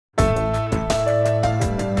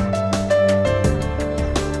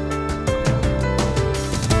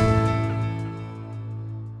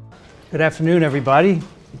Good afternoon, everybody.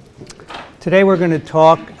 Today we're going to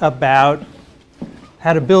talk about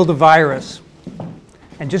how to build a virus.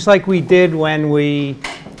 And just like we did when we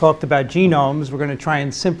talked about genomes, we're going to try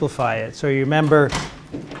and simplify it. So you remember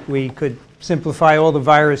we could simplify all the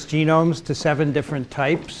virus genomes to 7 different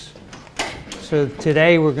types. So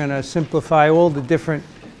today we're going to simplify all the different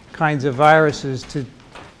kinds of viruses to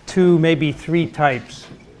 2, maybe 3 types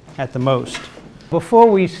at the most.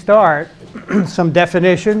 Before we start, some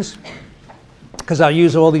definitions, because I'll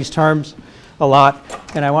use all these terms a lot,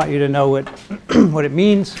 and I want you to know what it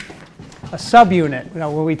means. A subunit.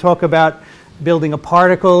 When we talk about building a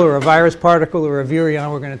particle or a virus particle or a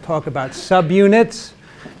virion, we're going to talk about subunits.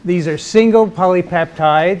 These are single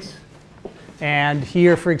polypeptides. And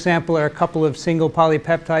here, for example, are a couple of single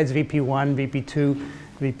polypeptides, VP1, VP2,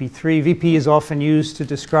 VP3. VP is often used to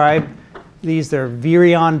describe these. They're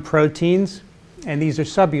virion proteins. And these are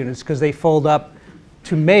subunits because they fold up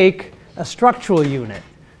to make a structural unit.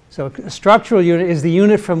 So a structural unit is the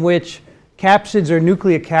unit from which capsids or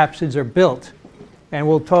nucleocapsids are built. And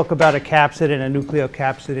we'll talk about a capsid and a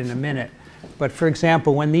nucleocapsid in a minute. But for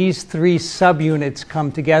example, when these 3 subunits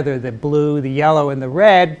come together, the blue, the yellow, and the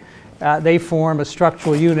red, they form a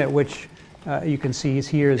structural unit which you can see is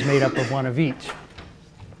here is made up of 1 of each.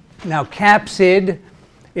 Now capsid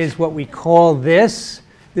is what we call this.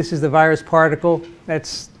 This is the virus particle.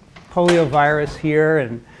 That's poliovirus here,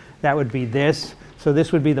 and that would be this. So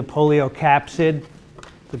this would be the poliocapsid,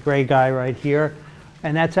 the gray guy right here.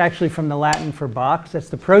 And that's actually from the Latin for box. That's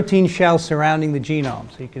the protein shell surrounding the genome.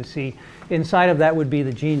 So you can see inside of that would be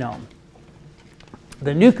the genome.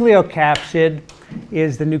 The nucleocapsid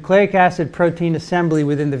is the nucleic acid protein assembly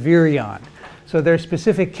within the virion. So there are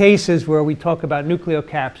specific cases where we talk about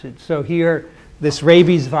nucleocapsids. So here, this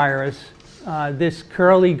rabies virus, this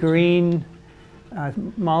curly green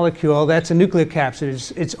molecule, that's a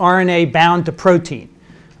nucleocapsid. It's RNA bound to protein.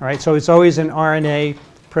 All right, so it's always an RNA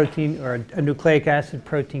protein or a nucleic acid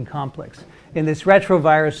protein complex. In this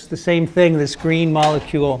retrovirus, the same thing. This green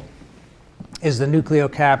molecule is the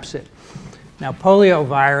nucleocapsid. Now,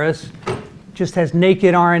 poliovirus just has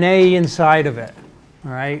naked RNA inside of it,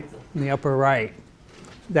 all right, in the upper right.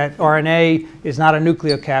 That RNA is not a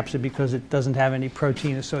nucleocapsid because it doesn't have any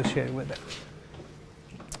protein associated with it.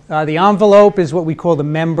 The envelope is what we call the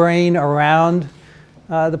membrane around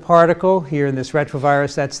the particle. Here in this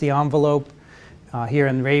retrovirus, that's the envelope. Here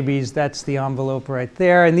in rabies, that's the envelope right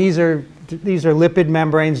there. And these are lipid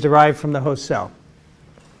membranes derived from the host cell.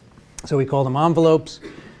 So we call them envelopes.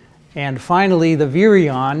 And finally, the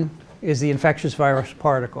virion is the infectious virus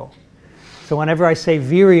particle. So whenever I say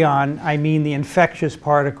virion, I mean the infectious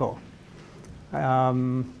particle.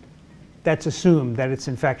 That's assumed that it's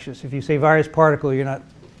infectious. If you say virus particle,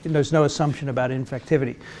 there's no assumption about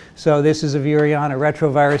infectivity. So this is a virion, a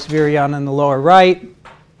retrovirus virion in the lower right.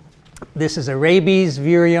 This is a rabies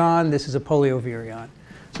virion. This is a polio virion.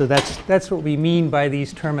 So that's what we mean by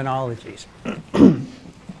these terminologies.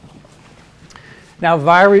 Now,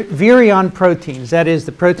 virion proteins, that is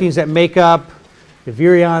the proteins that make up the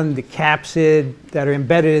virion, the capsid, that are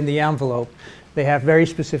embedded in the envelope, they have very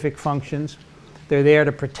specific functions. They're there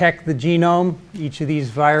to protect the genome. Each of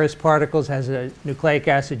these virus particles has a nucleic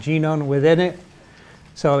acid genome within it.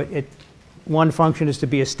 So one function is to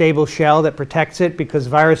be a stable shell that protects it, because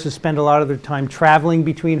viruses spend a lot of their time traveling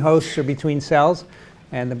between hosts or between cells,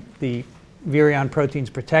 and the virion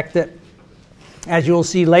proteins protect it. As you will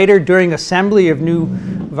see later, during assembly of new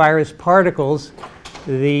virus particles,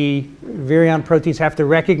 the virion proteins have to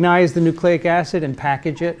recognize the nucleic acid and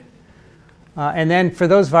package it. And then for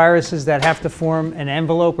those viruses that have to form an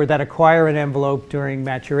envelope or that acquire an envelope during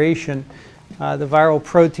maturation, the viral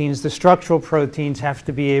proteins, the structural proteins, have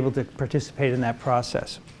to be able to participate in that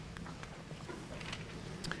process.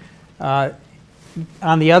 On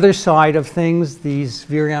the other side of things, these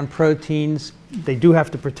virion proteins, they do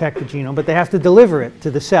have to protect the genome, but they have to deliver it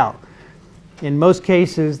to the cell. In most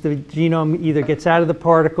cases, the genome either gets out of the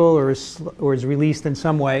particle or is released in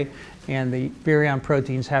some way, and the virion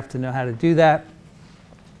proteins have to know how to do that.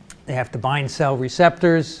 They have to bind cell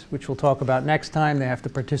receptors, which we'll talk about next time. They have to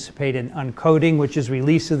participate in uncoding, which is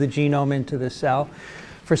release of the genome into the cell.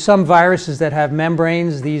 For some viruses that have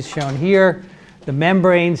membranes, these shown here, the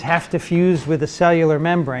membranes have to fuse with a cellular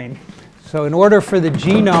membrane. So in order for the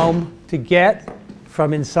genome to get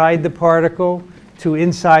from inside the particle to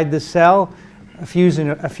inside the cell, a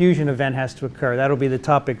fusion event has to occur. That'll be the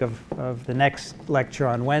topic of the next lecture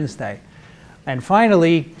on Wednesday. And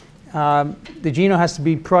finally, the genome has to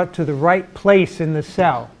be brought to the right place in the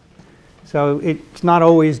cell. So it's not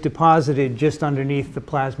always deposited just underneath the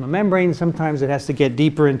plasma membrane. Sometimes it has to get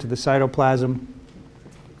deeper into the cytoplasm.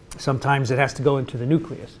 Sometimes it has to go into the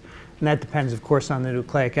nucleus. And that depends, of course, on the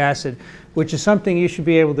nucleic acid, which is something you should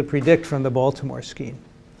be able to predict from the Baltimore scheme.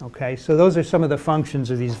 Okay, so those are some of the functions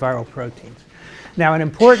of these viral proteins. Now, an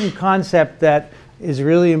important concept that is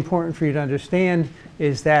really important for you to understand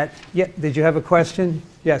is that, yeah, did you have a question?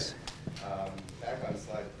 Yes? Back on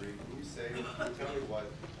slide 3, can you tell me what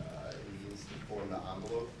it means to form the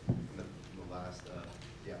envelope in the last,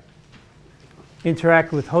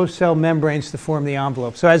 Interact with host cell membranes to form the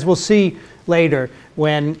envelope. So as we'll see later,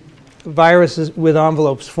 when viruses with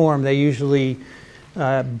envelopes form, they usually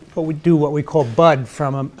do what we call bud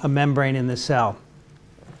from a membrane in the cell.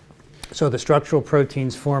 So the structural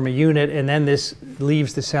proteins form a unit, and then this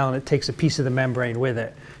leaves the cell and it takes a piece of the membrane with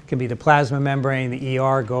it. It can be the plasma membrane, the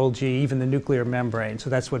ER, Golgi, even the nuclear membrane. So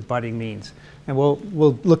that's what budding means. And we'll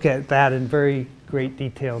look at that in very great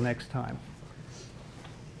detail next time.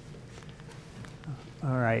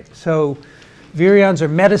 All right, so virions are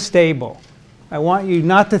metastable. I want you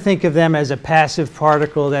not to think of them as a passive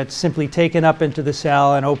particle that's simply taken up into the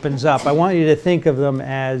cell and opens up. I want you to think of them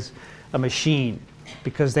as a machine,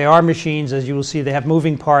 because they are machines. As you will see, they have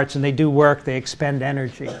moving parts and they do work, they expend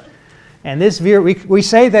energy. And this we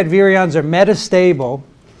say that virions are metastable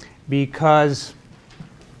because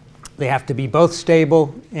they have to be both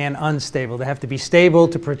stable and unstable. They have to be stable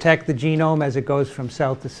to protect the genome as it goes from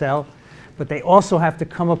cell to cell, but they also have to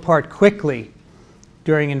come apart quickly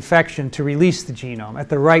during infection to release the genome at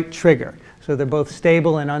the right trigger. So they're both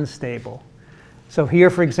stable and unstable. So here,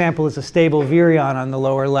 for example, is a stable virion on the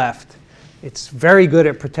lower left. It's very good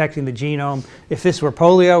at protecting the genome. If this were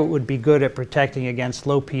polio, it would be good at protecting against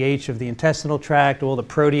low pH of the intestinal tract, all the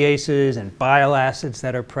proteases and bile acids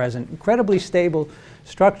that are present. Incredibly stable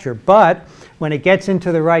structure. But when it gets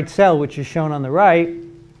into the right cell, which is shown on the right,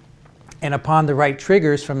 and upon the right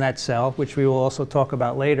triggers from that cell, which we will also talk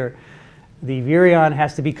about later, the virion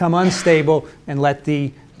has to become unstable and let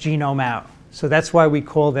the genome out. So that's why we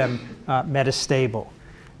call them metastable.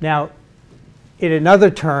 Now, in other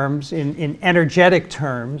terms, in energetic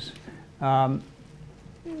terms,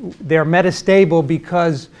 they're metastable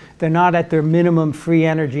because they're not at their minimum free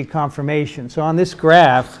energy conformation. So on this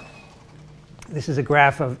graph, this is a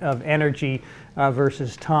graph of energy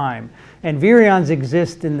versus time. And virions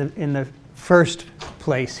exist in the first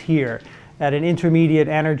place here at an intermediate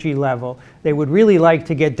energy level. They would really like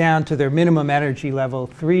to get down to their minimum energy level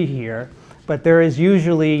 3 here, but there is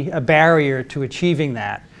usually a barrier to achieving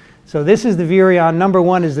that. So this is the virion. Number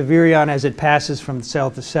 1 is the virion as it passes from cell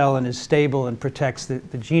to cell and is stable and protects the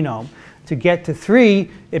genome. To get to 3,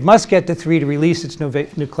 it must get to 3 to release its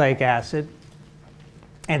nucleic acid.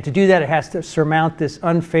 And to do that, it has to surmount this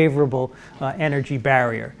unfavorable energy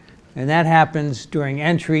barrier. And that happens during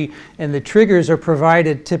entry, and the triggers are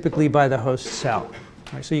provided typically by the host cell.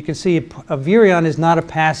 Right, so you can see a virion is not a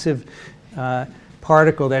passive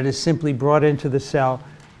particle that is simply brought into the cell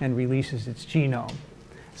and releases its genome.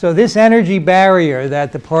 So this energy barrier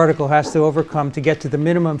that the particle has to overcome to get to the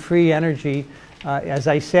minimum free energy, as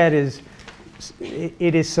I said,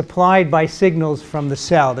 it is supplied by signals from the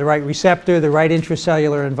cell, the right receptor, the right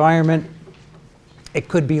intracellular environment. It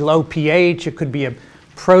could be low pH, it could be a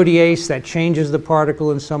protease that changes the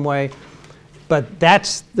particle in some way, but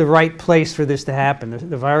that's the right place for this to happen.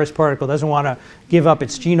 The virus particle doesn't want to give up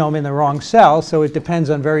its genome in the wrong cell, so it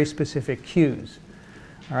depends on very specific cues.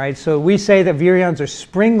 All right, so we say that virions are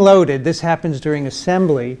spring-loaded. This happens during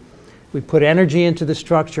assembly. We put energy into the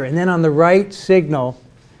structure, and then on the right signal,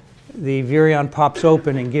 the virion pops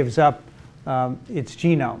open and gives up its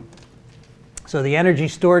genome. So the energy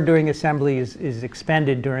stored during assembly is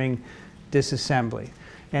expended during disassembly.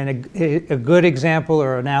 And a good example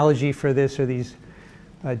or analogy for this are these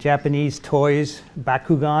Japanese toys,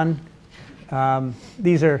 Bakugan.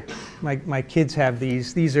 These are, my kids have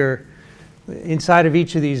these. These are, inside of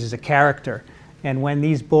each of these is a character. And when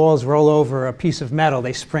these balls roll over a piece of metal,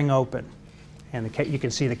 they spring open. And you can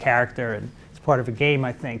see the character, and it's part of a game,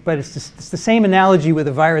 I think. But it's the same analogy with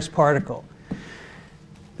a virus particle.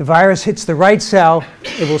 The virus hits the right cell,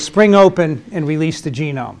 it will spring open and release the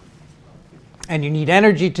genome. And you need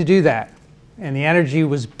energy to do that. And the energy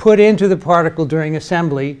was put into the particle during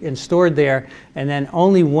assembly and stored there, and then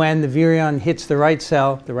only when the virion hits the right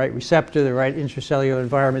cell, the right receptor, the right intracellular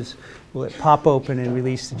environments, will it pop open and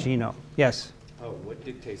release the genome. Yes? What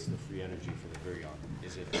dictates the free energy for the virion?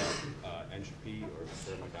 Is it entropy or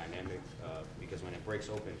thermodynamic? Because when it breaks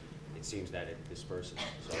open, it seems that it disperses.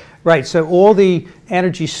 So right, so all the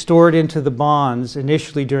energy stored into the bonds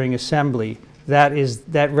initially during assembly,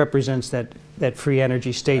 that represents that free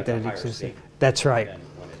energy state that it exists in. That's right.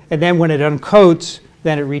 And then when it uncoats,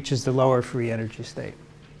 then it reaches the lower free energy state.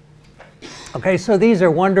 Okay, so these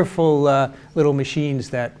are wonderful little machines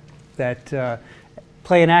that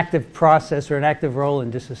play an active process or an active role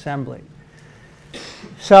in disassembly.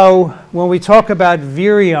 So when we talk about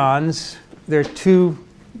virions, there are two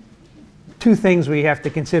things we have to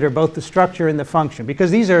consider, both the structure and the function,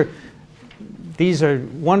 because these are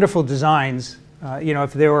wonderful designs. You know,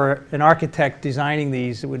 if there were an architect designing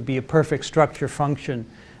these, it would be a perfect structure-function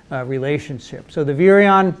relationship. So the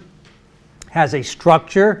virion has a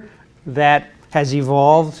structure that has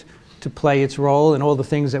evolved to play its role in all the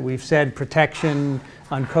things that we've said, protection,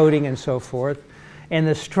 uncoating, and so forth. And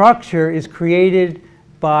the structure is created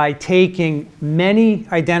by taking many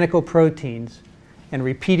identical proteins and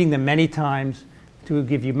repeating them many times to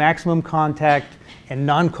give you maximum contact and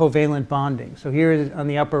non-covalent bonding. So here on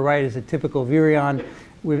the upper right is a typical virion.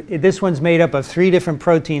 This one's made up of 3 different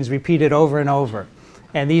proteins repeated over and over.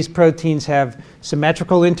 And these proteins have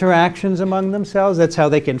symmetrical interactions among themselves. That's how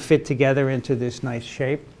they can fit together into this nice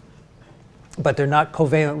shape. But they're not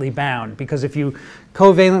covalently bound, because if you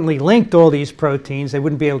covalently linked all these proteins, they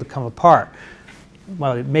wouldn't be able to come apart.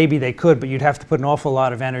 Well, maybe they could, but you'd have to put an awful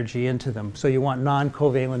lot of energy into them. So you want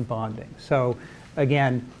non-covalent bonding. So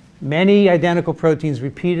again, many identical proteins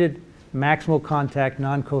repeated, maximal contact,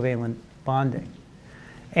 non-covalent bonding.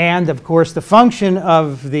 And of course, the function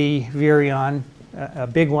of the virion, a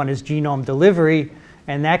big one, is genome delivery,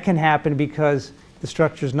 and that can happen because the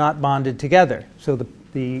structure is not bonded together. So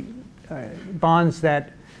the bonds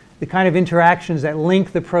that, the kind of interactions that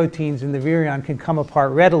link the proteins in the virion can come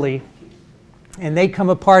apart readily, and they come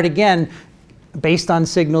apart again based on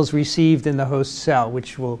signals received in the host cell,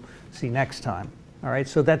 which we'll see next time. All right,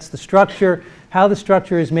 so that's the structure, how the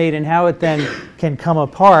structure is made, and how it then can come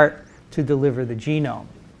apart to deliver the genome.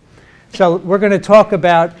 So we're going to talk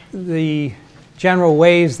about the general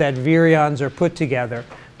ways that virions are put together.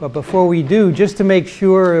 But before we do, just to make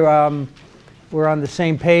sure we're on the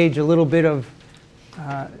same page, a little bit of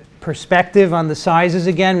perspective on the sizes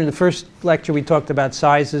again. In the first lecture, we talked about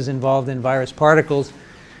sizes involved in virus particles.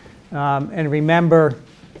 And remember,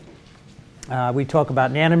 we talk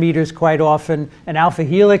about nanometers quite often. An alpha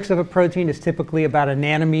helix of a protein is typically about a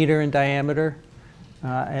nanometer in diameter.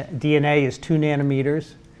 DNA is 2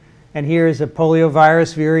 nanometers. And here is a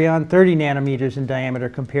poliovirus virion, 30 nanometers in diameter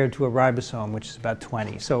compared to a ribosome, which is about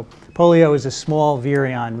 20. So polio is a small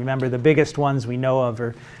virion. Remember, the biggest ones we know of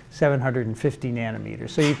are 750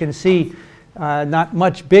 nanometers. So you can see not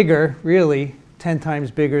much bigger, really, 10 times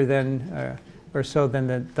bigger than, or so than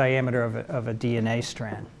the diameter of a DNA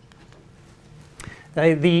strand.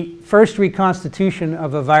 The first reconstitution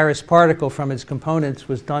of a virus particle from its components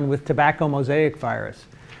was done with tobacco mosaic virus.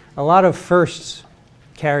 A lot of firsts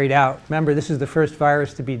carried out. Remember, this is the first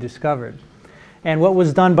virus to be discovered. And what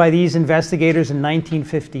was done by these investigators in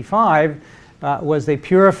 1955 was they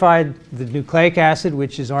purified the nucleic acid,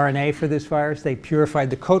 which is RNA for this virus. They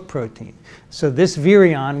purified the coat protein. So this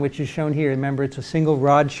virion, which is shown here, remember, it's a single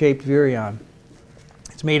rod-shaped virion.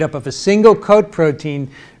 It's made up of a single coat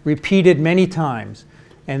protein repeated many times.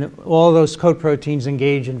 And all those coat proteins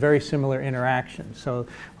engage in very similar interactions. So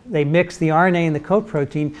they mix the RNA and the coat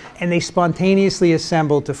protein, and they spontaneously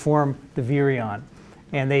assemble to form the virion.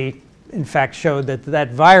 And they, in fact, showed that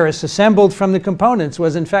that virus assembled from the components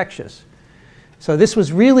was infectious. So this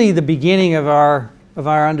was really the beginning of our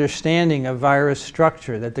understanding of virus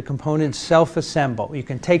structure, that the components self-assemble. You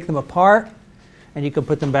can take them apart, and you can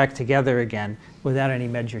put them back together again without any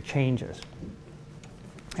major changes.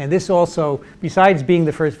 And this also, besides being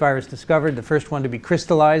the first virus discovered, the first one to be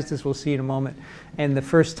crystallized, as we'll see in a moment, and the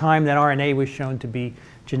first time that RNA was shown to be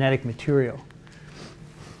genetic material.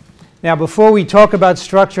 Now, before we talk about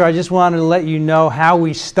structure, I just wanted to let you know how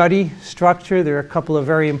we study structure. There are a couple of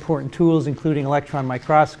very important tools, including electron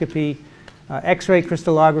microscopy, X-ray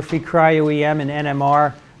crystallography, cryo-EM, and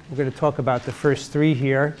NMR. We're going to talk about the first 3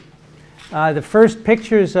 here. The first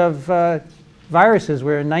pictures of viruses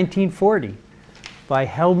were in 1940. By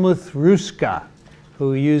Helmuth Ruska,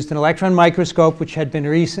 who used an electron microscope, which had been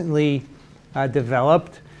recently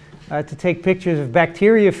developed, to take pictures of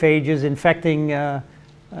bacteriophages infecting a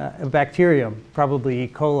bacterium, probably E.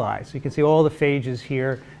 coli. So you can see all the phages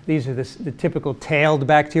here. These are the typical tailed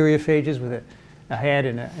bacteriophages with a head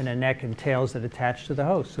and a neck and tails that attach to the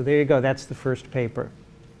host. So there you go. That's the first paper.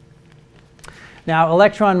 Now,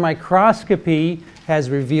 electron microscopy has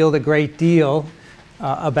revealed a great deal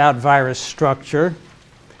about virus structure.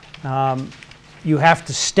 You have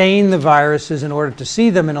to stain the viruses in order to see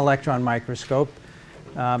them in an electron microscope.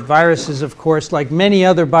 Viruses, of course, like many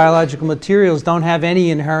other biological materials, don't have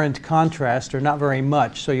any inherent contrast, or not very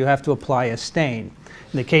much, so you have to apply a stain.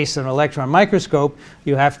 In the case of an electron microscope,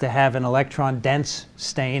 you have to have an electron-dense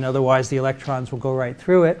stain, otherwise the electrons will go right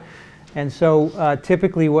through it. And so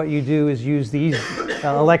typically what you do is use these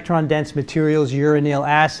electron-dense materials, uranyl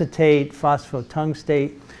acetate,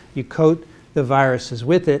 phosphotungstate. You coat the viruses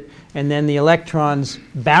with it, and then the electrons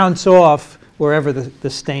bounce off wherever the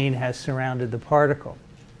stain has surrounded the particle.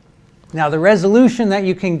 Now, the resolution that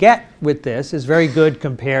you can get with this is very good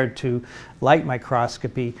compared to light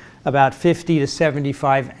microscopy, about 50 to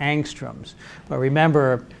 75 angstroms. But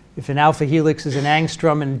remember, if an alpha helix is an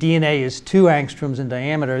angstrom and DNA is 2 angstroms in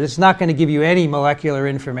diameter, this is not going to give you any molecular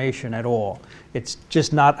information at all. It's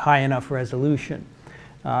just not high enough resolution.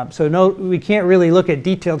 So no, we can't really look at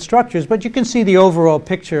detailed structures, but you can see the overall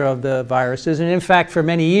picture of the viruses. And in fact, for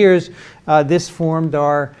many years, this formed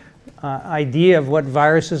our idea of what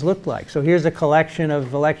viruses look like. So here's a collection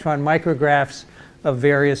of electron micrographs of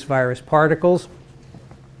various virus particles.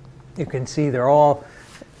 You can see they're all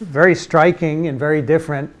very striking and very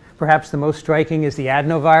different. Perhaps the most striking is the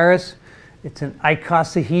adenovirus. It's an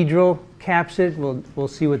icosahedral capsid. We'll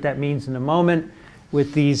see what that means in a moment.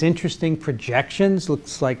 With these interesting projections,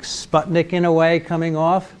 looks like Sputnik in a way coming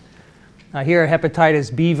off. Here are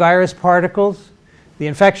hepatitis B virus particles. The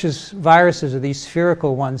infectious viruses are these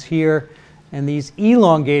spherical ones here, and these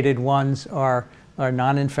elongated ones are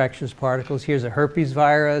non-infectious particles. Here's a herpes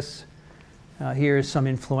virus. Here's some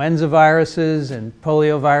influenza viruses and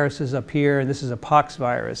polio viruses up here, and this is a pox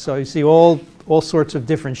virus. So you see all sorts of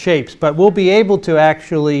different shapes, but we'll be able to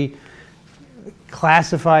actually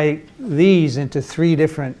classify these into 3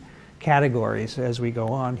 different categories as we go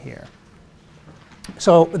on here.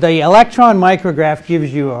 So the electron micrograph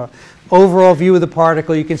gives you an overall view of the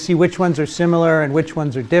particle. You can see which ones are similar and which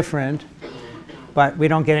ones are different, but we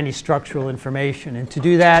don't get any structural information. And to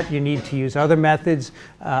do that, you need to use other methods.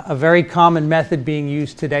 A very common method being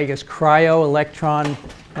used today is cryo-electron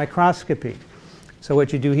microscopy. So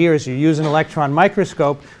what you do here is you use an electron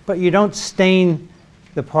microscope, but you don't stain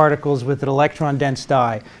the particles with an electron-dense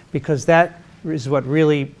dye, because that is what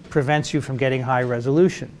really prevents you from getting high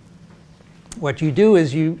resolution. What you do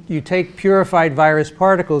is you take purified virus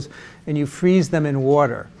particles and you freeze them in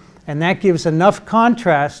water. And that gives enough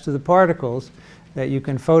contrast to the particles that you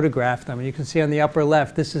can photograph them. And you can see on the upper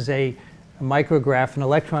left, this is a micrograph, an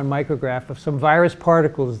electron micrograph of some virus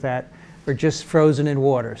particles that are just frozen in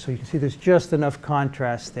water. So you can see there's just enough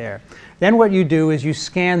contrast there. Then what you do is you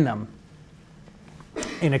scan them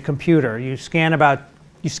in a computer. You scan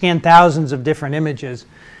thousands of different images,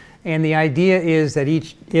 and the idea is that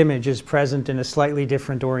each image is present in a slightly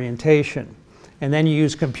different orientation. And then you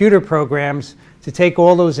use computer programs to take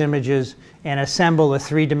all those images and assemble a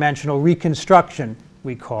 3-dimensional reconstruction,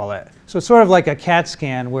 we call it. So it's sort of like a CAT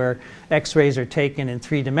scan where X-rays are taken in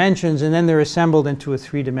 3 dimensions and then they're assembled into a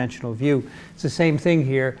 3-dimensional view. It's the same thing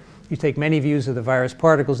here. You take many views of the virus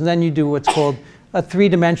particles and then you do what's called a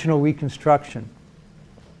 3-dimensional reconstruction.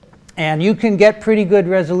 And you can get pretty good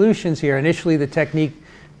resolutions here. Initially, the technique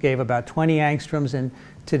gave about 20 angstroms, and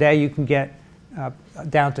today you can get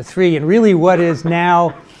down to 3. And really what is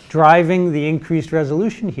now driving the increased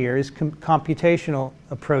resolution here is computational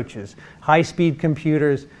approaches, high-speed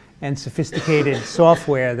computers and sophisticated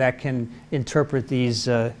software that can interpret this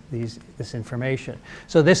information.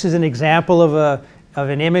 So this is an example of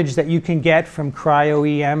an image that you can get from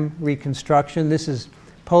cryo-EM reconstruction. This is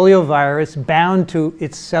poliovirus bound to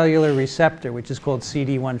its cellular receptor, which is called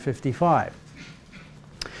CD155.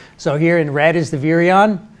 So here in red is the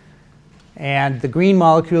virion, and the green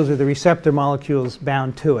molecules are the receptor molecules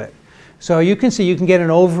bound to it. So you can see, you can get an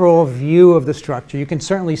overall view of the structure. You can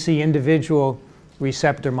certainly see individual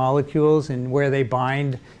receptor molecules and where they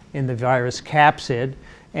bind in the virus capsid.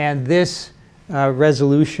 And this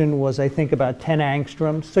resolution was, I think, about 10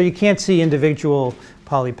 angstroms. So you can't see individual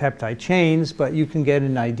polypeptide chains, but you can get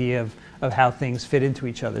an idea of how things fit into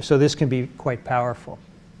each other. So this can be quite powerful.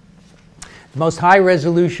 The most high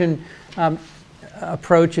resolution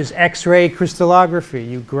approach is X-ray crystallography.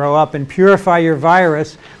 You grow up and purify your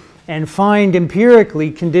virus and find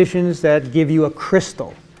empirically conditions that give you a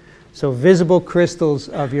crystal. So visible crystals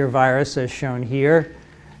of your virus as shown here.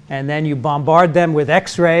 And then you bombard them with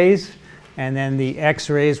X-rays, and then the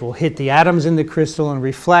X-rays will hit the atoms in the crystal and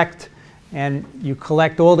reflect, and you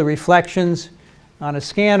collect all the reflections on a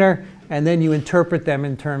scanner, and then you interpret them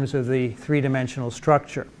in terms of the 3-dimensional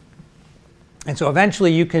structure. And so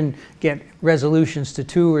eventually you can get resolutions to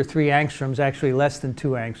 2 or 3 angstroms, actually less than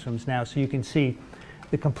 2 angstroms now, so you can see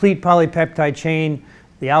the complete polypeptide chain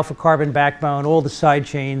the alpha carbon backbone, all the side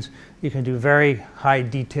chains. You can do very high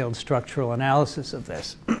detailed structural analysis of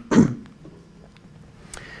this.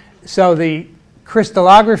 So the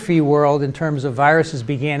crystallography world in terms of viruses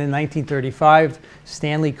began in 1935.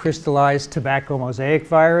 Stanley crystallized tobacco mosaic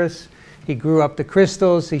virus. He grew up the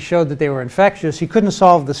crystals. He showed that they were infectious. He couldn't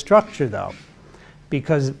solve the structure, though,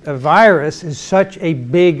 because a virus is such a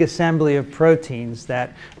big assembly of proteins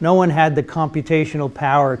that no one had the computational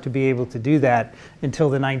power to be able to do that until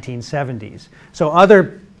the 1970s. So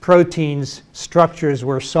other proteins' structures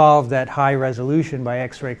were solved at high resolution by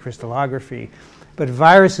X-ray crystallography, but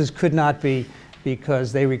viruses could not be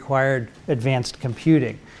because they required advanced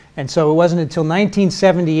computing. And so it wasn't until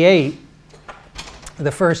 1978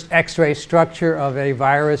 the first X-ray structure of a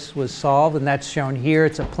virus was solved, and that's shown here.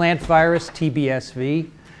 It's a plant virus, TBSV,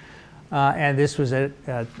 and this was at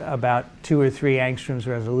about 2 or 3 angstroms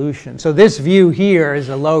resolution. So this view here is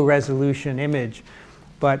a low resolution image,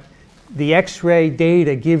 but the X-ray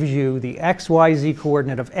data gives you the X, Y, Z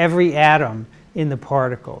coordinate of every atom in the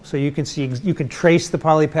particle. So you can see, you can trace the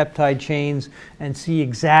polypeptide chains and see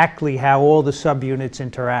exactly how all the subunits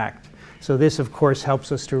interact. So this, of course,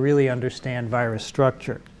 helps us to really understand virus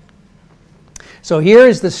structure. So here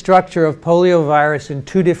is the structure of poliovirus in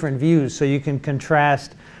 2 different views, so you can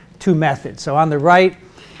contrast 2 methods. So on the right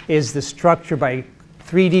is the structure by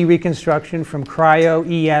 3D reconstruction from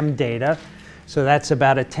cryo-EM data. So that's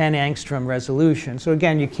about a 10 angstrom resolution. So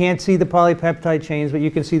again, you can't see the polypeptide chains, but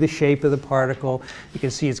you can see the shape of the particle. You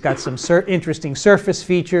can see it's got some interesting surface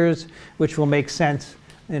features, which will make sense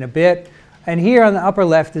in a bit. And here on the upper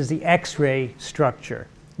left is the X-ray structure,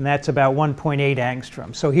 and that's about 1.8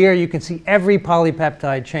 angstrom. So here you can see every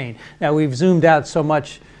polypeptide chain. Now we've zoomed out so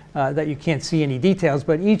much that you can't see any details,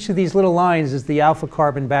 but each of these little lines is the alpha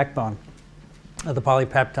carbon backbone of the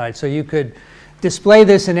polypeptide. So you could display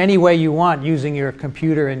this in any way you want using your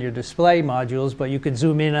computer and your display modules, but you could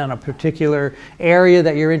zoom in on a particular area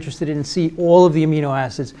that you're interested in and see all of the amino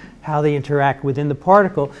acids, how they interact within the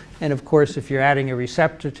particle. And of course, if you're adding a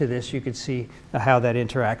receptor to this, you could see how that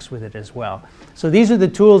interacts with it as well. So these are the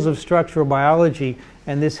tools of structural biology,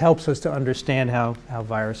 and this helps us to understand how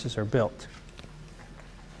viruses are built.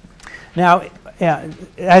 Now,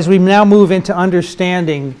 as we now move into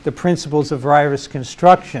understanding the principles of virus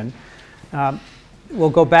construction, we'll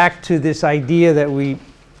go back to this idea that we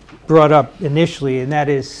brought up initially, and that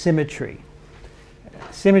is symmetry.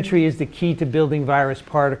 Symmetry is the key to building virus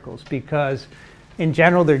particles because, in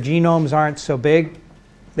general, their genomes aren't so big.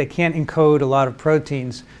 They can't encode a lot of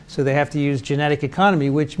proteins, so they have to use genetic economy,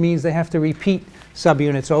 which means they have to repeat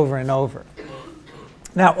subunits over and over.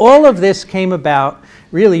 Now, all of this came about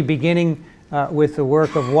really beginning with the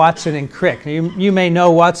work of Watson and Crick. You may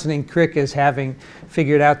know Watson and Crick as having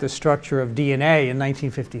figured out the structure of DNA in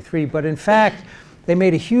 1953, but in fact, they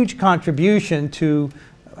made a huge contribution to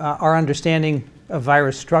our understanding of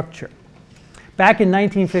virus structure. Back in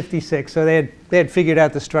 1956, so they had figured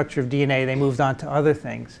out the structure of DNA, they moved on to other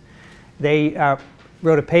things. They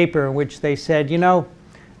wrote a paper in which they said, you know,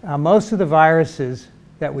 most of the viruses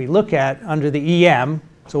that we look at under the EM,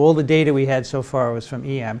 so all the data we had so far was from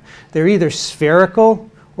EM, they're either spherical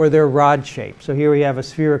or they're rod-shaped. So here we have a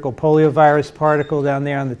spherical poliovirus particle down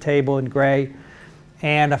there on the table in gray.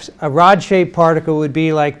 And a rod-shaped particle would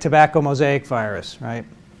be like tobacco mosaic virus, right?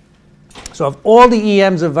 So of all the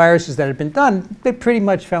EMs of viruses that had been done, they pretty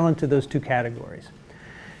much fell into those 2 categories.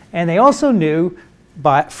 And they also knew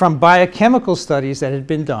from biochemical studies that had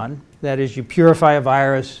been done, that is, you purify a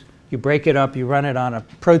virus, you break it up, you run it on a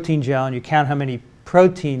protein gel, and you count how many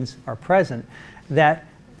proteins are present, that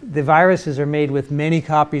the viruses are made with many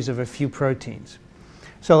copies of a few proteins.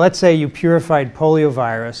 So let's say you purified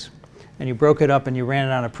poliovirus and you broke it up and you ran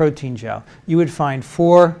it on a protein gel. You would find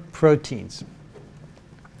 4 proteins.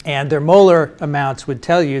 And their molar amounts would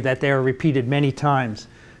tell you that they are repeated many times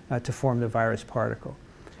to form the virus particle.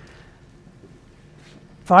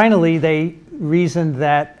 Finally, they reasoned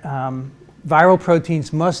that viral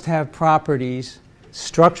proteins must have properties,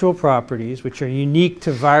 structural properties, which are unique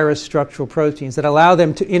to virus structural proteins that allow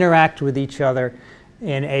them to interact with each other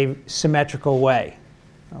in a symmetrical way.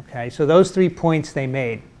 Okay, so those 3 points they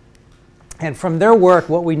made. And from their work,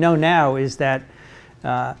 what we know now is that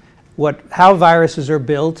how viruses are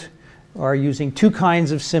built are using 2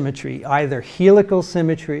 kinds of symmetry, either helical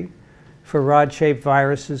symmetry for rod-shaped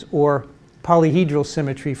viruses or polyhedral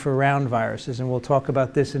symmetry for round viruses. And we'll talk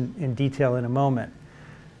about this in detail in a moment.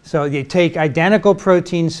 So you take identical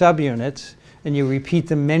protein subunits and you repeat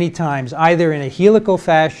them many times, either in a helical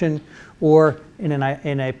fashion or in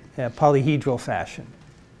a polyhedral fashion.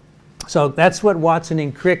 So that's what Watson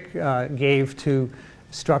and Crick gave to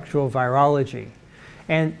structural virology.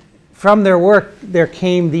 And from their work, there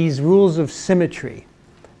came these rules of symmetry,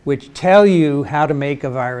 which tell you how to make a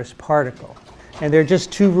virus particle. And they're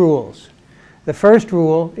just two rules. The first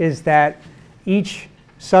rule is that each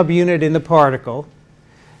subunit in the particle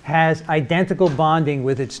has identical bonding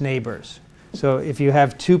with its neighbors. So if you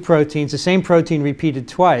have two proteins, the same protein repeated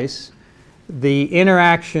twice, the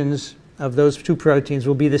interactions of those two proteins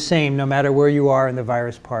will be the same no matter where you are in the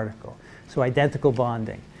virus particle. So identical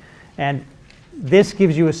bonding. And this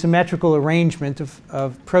gives you a symmetrical arrangement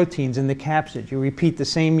of proteins in the capsid. You repeat the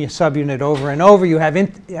same subunit over and over. You have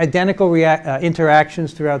identical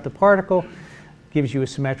interactions throughout the particle. Gives you a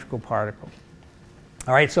symmetrical particle.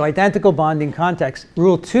 All right, so identical bonding contacts.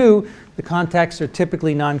 Rule 2, the contacts are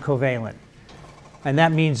typically non-covalent. And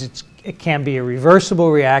that means it can be a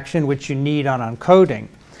reversible reaction, which you need on uncoating.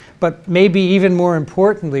 But maybe even more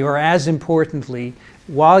importantly, or as importantly,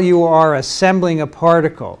 while you are assembling a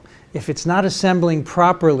particle, if it's not assembling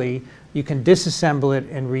properly, you can disassemble it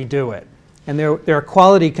and redo it. And there are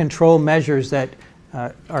quality control measures that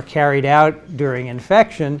are carried out during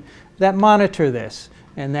infection that monitor this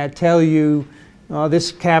and that tell you, oh,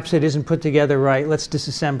 this capsid isn't put together right, let's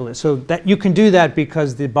disassemble it. So that you can do that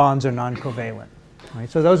because the bonds are non-covalent. Right?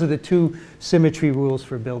 So those are the two symmetry rules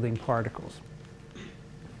for building particles.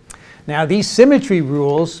 Now these symmetry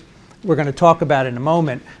rules we're going to talk about in a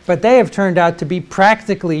moment, but they have turned out to be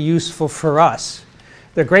practically useful for us.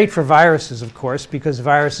 They're great for viruses, of course, because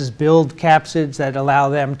viruses build capsids that allow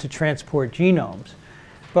them to transport genomes.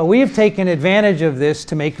 But we have taken advantage of this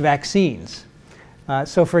to make vaccines.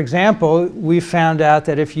 So for example, we found out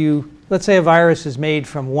that if you, let's say a virus is made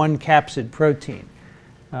from one capsid protein.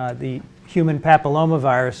 The human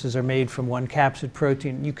papillomaviruses are made from one capsid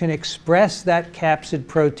protein. You can express that capsid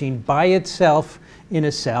protein by itself in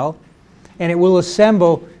a cell, and it will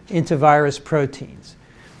assemble into virus proteins.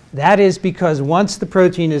 That is because once the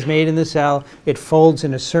protein is made in the cell, it folds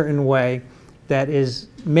in a certain way that is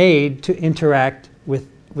made to interact with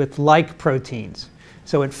like proteins.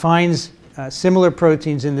 So it finds similar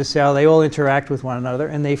proteins in the cell, they all interact with one another,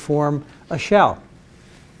 and they form a shell.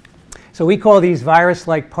 So we call these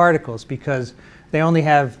virus-like particles because they only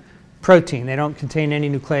have protein. They don't contain any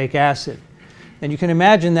nucleic acid. And you can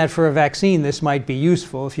imagine that for a vaccine this might be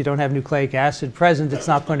useful. If you don't have nucleic acid present, it's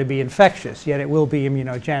not going to be infectious, yet it will be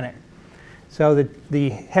immunogenic. So the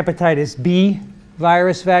hepatitis B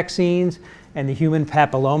virus vaccines and the human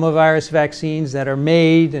papillomavirus vaccines that are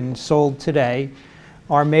made and sold today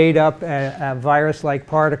are made up of virus-like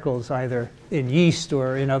particles, either in yeast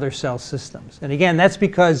or in other cell systems. And again, that's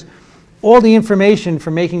because all the information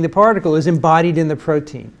for making the particle is embodied in the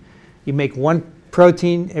protein. You make one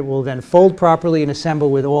protein, it will then fold properly and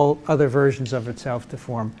assemble with all other versions of itself to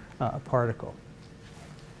form a particle.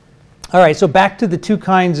 All right, so back to the two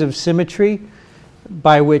kinds of symmetry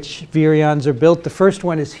by which virions are built. The first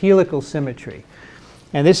one is helical symmetry.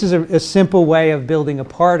 And this is a simple way of building a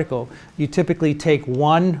particle. You typically take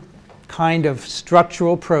one kind of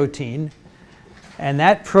structural protein, and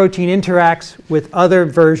that protein interacts with other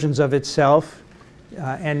versions of itself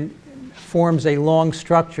and forms a long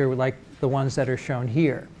structure like the ones that are shown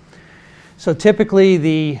here. So typically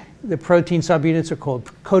the protein subunits are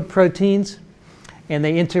called coat proteins, and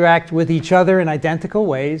they interact with each other in identical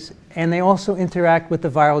ways, and they also interact with the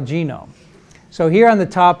viral genome. So here on the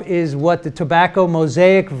top is what the tobacco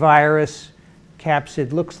mosaic virus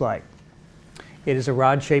capsid looks like. It is a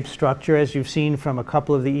rod-shaped structure, as you've seen from a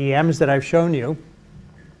couple of the EMs that I've shown you.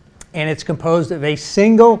 And it's composed of a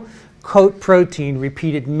single coat protein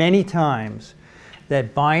repeated many times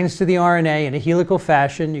that binds to the RNA in a helical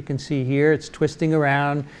fashion. You can see here it's twisting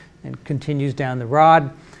around and continues down the rod.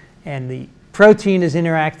 And the protein is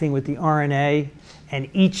interacting with the RNA, and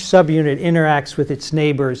each subunit interacts with its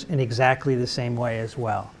neighbors in exactly the same way as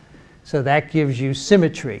well. So that gives you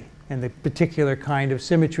symmetry. And the particular kind of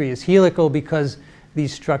symmetry is helical because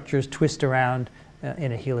these structures twist around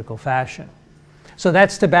in a helical fashion. So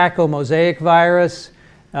that's tobacco mosaic virus.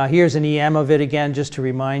 Here's an EM of it again, just to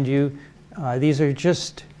remind you. These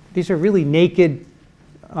are really naked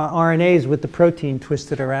RNAs with the protein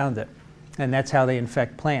twisted around it. And that's how they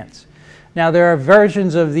infect plants. Now, there are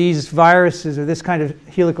versions of these viruses, or this kind of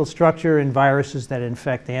helical structure in viruses that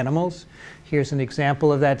infect animals. Here's an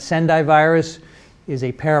example of that. Sendai virus is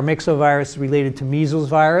a paramyxovirus related to measles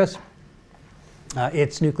virus.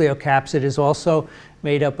 Its nucleocapsid is also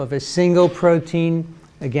made up of a single protein,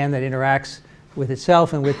 again, that interacts with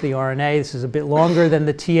itself and with the RNA. This is a bit longer than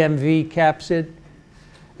the TMV capsid.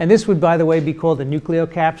 And this would, by the way, be called a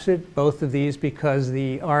nucleocapsid, both of these, because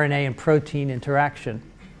the RNA and protein interaction.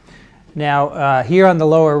 Now, here on the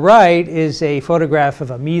lower right is a photograph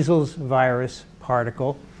of a measles virus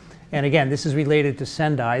particle. And again, this is related to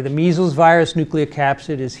Sendai. The measles virus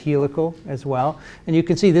nucleocapsid is helical as well. And you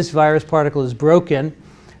can see this virus particle is broken.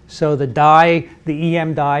 So the dye, the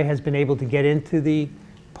EM dye, has been able to get into the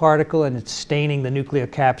particle, and it's staining the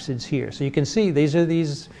nucleocapsids here. So you can see these are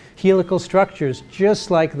these helical structures just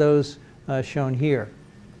like those shown here.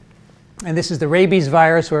 And this is the rabies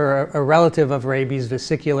virus, or a relative of rabies,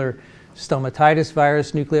 vesicular stomatitis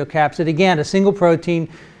virus nucleocapsid. Again, a single protein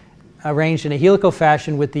arranged in a helical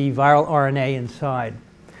fashion with the viral RNA inside.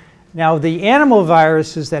 Now, the animal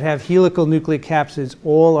viruses that have helical nucleocapsids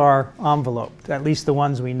all are enveloped, at least the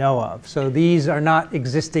ones we know of. So these are not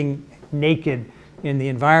existing naked in the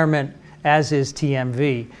environment, as is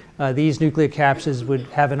TMV. These nucleocapsids would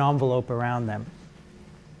have an envelope around them.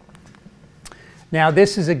 Now,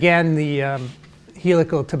 this is again the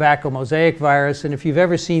helical tobacco mosaic virus, and if you've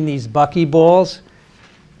ever seen these buckyballs,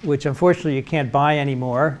 which unfortunately you can't buy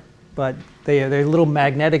anymore, but they're little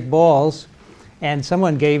magnetic balls, and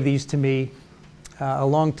someone gave these to me a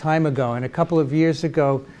long time ago, and a couple of years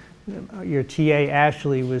ago your TA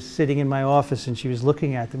Ashley was sitting in my office and she was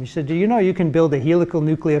looking at them. She said, "Do you know you can build a helical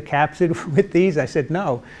nucleocapsid with these?" I said,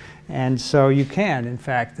 "No." And so you can, in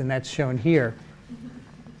fact, and that's shown here.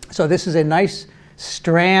 So this is a nice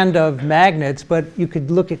strand of magnets, but you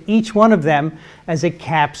could look at each one of them as a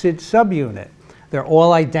capsid subunit. They're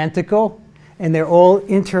all identical, and they're all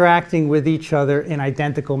interacting with each other in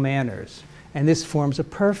identical manners. And this forms a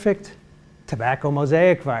perfect tobacco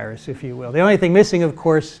mosaic virus, if you will. The only thing missing, of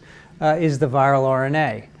course, is the viral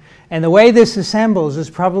RNA. And the way this assembles is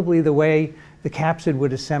probably the way the capsid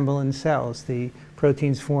would assemble in cells. The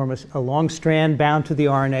proteins form a long strand bound to the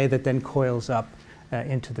RNA that then coils up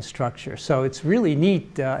into the structure. So it's really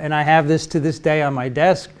neat, and I have this to this day on my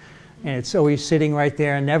desk, and it's always sitting right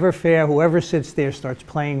there, and never fail, whoever sits there starts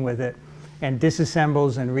playing with it and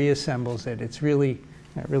disassembles and reassembles it. It's really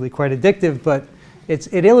quite addictive, but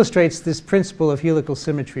it illustrates this principle of helical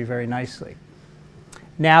symmetry very nicely.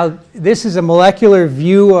 Now, this is a molecular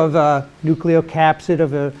view of a nucleocapsid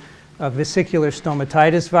of a vesicular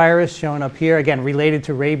stomatitis virus shown up here, again related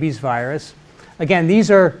to rabies virus. Again, these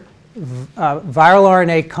are viral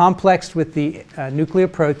RNA complexed with the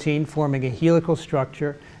nucleoprotein, forming a helical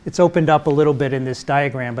structure. It's opened up a little bit in this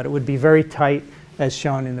diagram, but it would be very tight as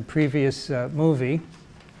shown in the previous movie.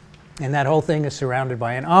 And that whole thing is surrounded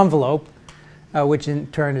by an envelope, which in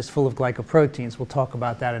turn is full of glycoproteins. We'll talk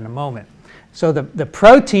about that in a moment. So the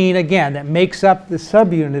protein, again, that makes up the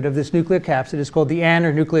subunit of this nucleocapsid is called the N,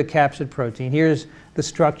 or nucleocapsid protein. Here's the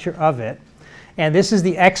structure of it. And this is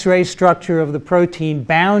the X-ray structure of the protein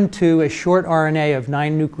bound to a short RNA of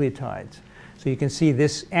 9 nucleotides. So you can see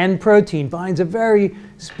this N protein binds a very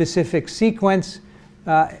specific sequence.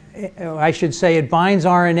 I should say it binds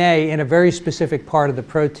RNA in a very specific part of the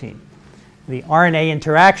protein. The RNA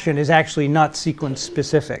interaction is actually not sequence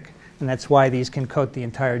specific, and that's why these can coat the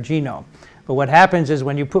entire genome. But what happens is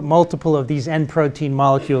when you put multiple of these N protein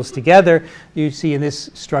molecules together, you see in this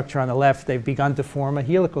structure on the left, they've begun to form a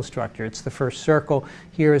helical structure. It's the first circle.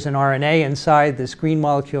 Here is an RNA inside this green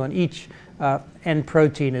molecule, and each N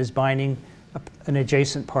protein is binding an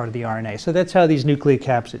adjacent part of the RNA. So that's how these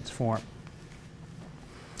nucleocapsids form.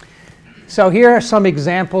 So here are some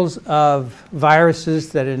examples of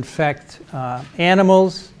viruses that infect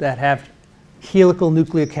animals that have helical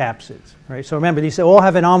nucleocapsids. Right? So remember, these all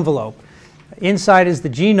have an envelope. Inside is the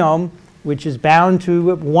genome, which is bound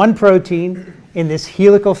to one protein in this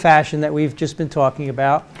helical fashion that we've just been talking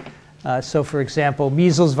about. So for example,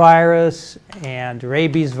 measles virus and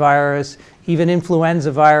rabies virus, even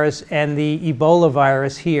influenza virus and the Ebola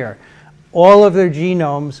virus here. All of their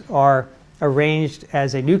genomes are arranged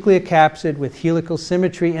as a nucleocapsid with helical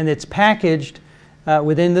symmetry, and it's packaged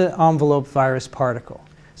within the envelope virus particle.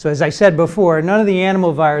 So as I said before, none of the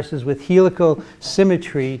animal viruses with helical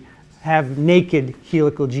symmetry have naked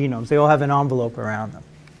helical genomes. They all have an envelope around them.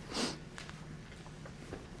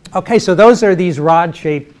 Okay, so those are these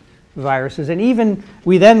rod-shaped viruses, and even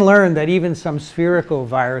we then learned that even some spherical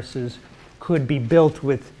viruses could be built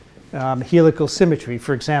with helical symmetry.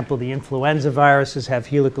 For example, the influenza viruses have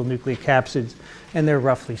helical nucleocapsids, and they're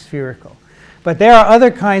roughly spherical. But there are other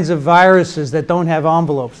kinds of viruses that don't have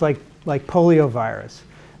envelopes, like poliovirus,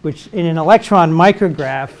 which in an electron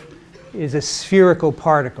micrograph is a spherical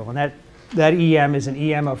particle, and that EM is an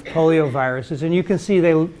EM of polioviruses, and you can see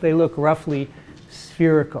they look roughly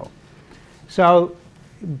spherical. So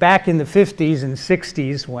back in the 50s and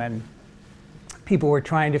 60s, when people were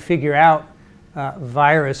trying to figure out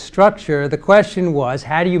virus structure, the question was,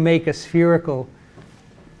 how do you make a spherical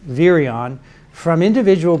virion from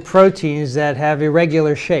individual proteins that have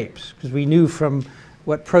irregular shapes? Because we knew from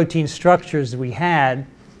what protein structures we had.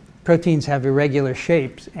 Proteins have irregular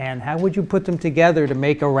shapes, and how would you put them together to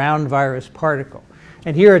make a round virus particle?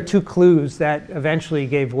 And here are two clues that eventually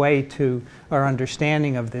gave way to our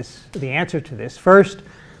understanding of this, the answer to this. First,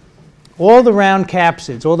 all the round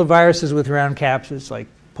capsids, all the viruses with round capsids, like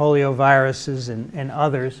polioviruses and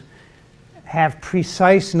others, have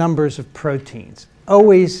precise numbers of proteins,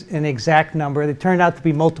 always an exact number. They turned out to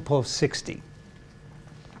be multiple of 60.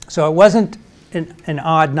 So it wasn't an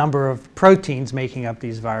odd number of proteins making up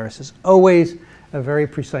these viruses, always a very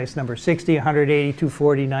precise number, 60, 180,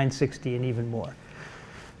 240, 960, and even more.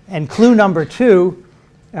 And clue number two,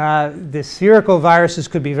 the spherical viruses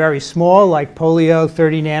could be very small, like polio,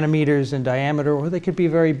 30 nanometers in diameter, or they could be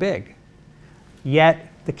very big. Yet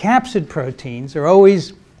the capsid proteins are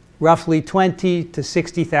always roughly 20 to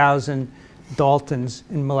 60,000 Daltons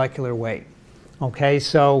in molecular weight. Okay,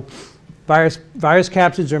 so virus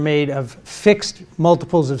capsids are made of fixed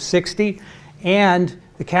multiples of 60, and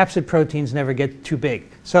the capsid proteins never get too big.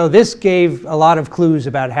 So this gave a lot of clues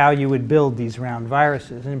about how you would build these round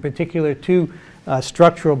viruses. And in particular, two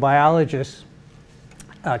structural biologists,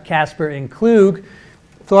 Casper and Klug,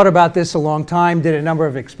 thought about this a long time, did a number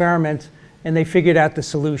of experiments, and they figured out the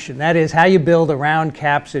solution. That is how you build a round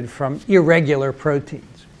capsid from irregular proteins.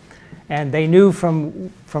 And they knew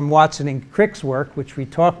from Watson and Crick's work, which we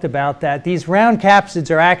talked about, that these round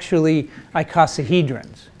capsids are actually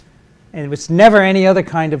icosahedrons. And it was never any other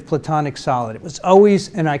kind of platonic solid. It was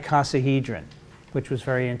always an icosahedron, which was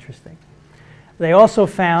very interesting. They also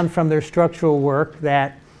found from their structural work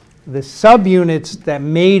that the subunits that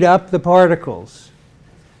made up the particles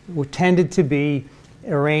tended to be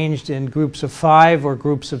arranged in groups of 5 or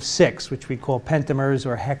groups of 6, which we call pentamers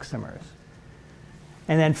or hexamers.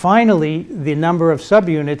 And then finally, the number of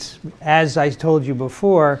subunits, as I told you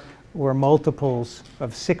before, were multiples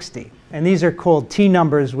of 60. And these are called T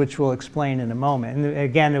numbers, which we'll explain in a moment. And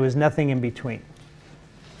again, there was nothing in between.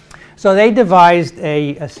 So they devised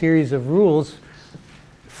a series of rules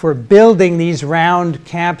for building these round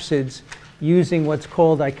capsids using what's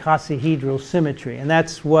called icosahedral symmetry. And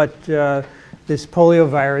that's what this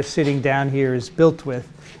poliovirus sitting down here is built with.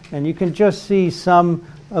 And you can just see some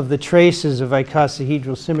of the traces of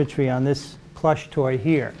icosahedral symmetry on this plush toy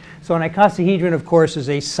here. So an icosahedron, of course, is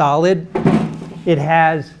a solid. It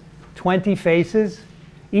has 20 faces.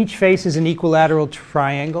 Each face is an equilateral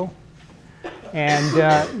triangle.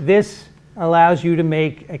 And this allows you to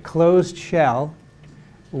make a closed shell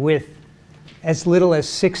with as little as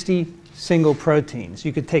 60 single proteins.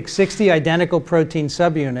 You could take 60 identical protein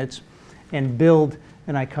subunits and build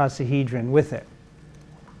an icosahedron with it.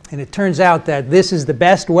 And it turns out that this is the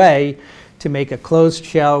best way to make a closed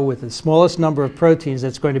shell with the smallest number of proteins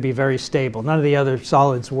that's going to be very stable. None of the other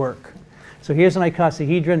solids work. So here's an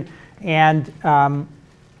icosahedron, and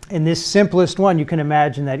in this simplest one, you can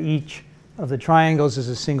imagine that each of the triangles is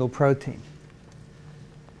a single protein.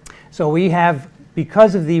 So we have,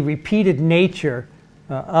 because of the repeated nature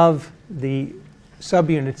of the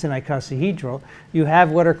subunits in icosahedral, you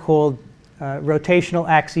have what are called rotational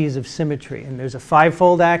axes of symmetry. And there's a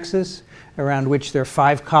 5-fold axis around which there are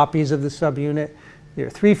 5 copies of the subunit. There are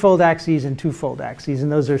 3-fold axes and 2-fold axes,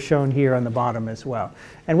 and those are shown here on the bottom as well.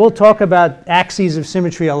 And we'll talk about axes of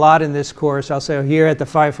symmetry a lot in this course. I'll say here at the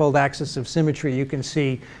 5-fold axis of symmetry you can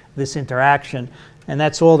see this interaction, and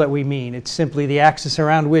that's all that we mean. It's simply the axis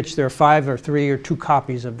around which there are 5 or 3 or 2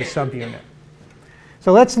 copies of the subunit.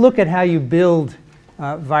 So let's look at how you build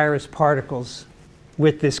virus particles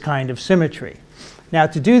with this kind of symmetry. Now,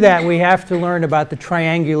 to do that, we have to learn about the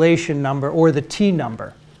triangulation number, or the T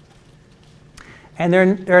number. And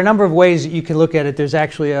there are a number of ways that you can look at it. There's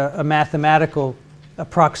actually a mathematical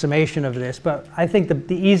approximation of this, but I think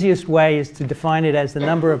the easiest way is to define it as the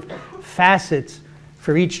number of facets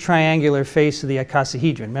for each triangular face of the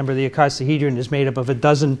icosahedron. Remember, the icosahedron is made up of a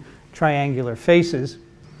dozen triangular faces.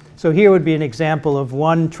 So here would be an example of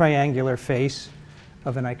one triangular face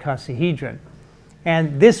of an icosahedron.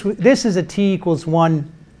 And this is a T equals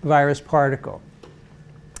 1 virus particle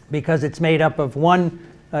because it's made up of one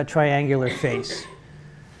triangular face.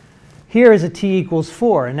 Here is a T equals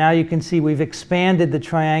 4, and now you can see we've expanded the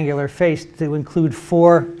triangular face to include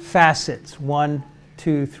 4 facets, 1,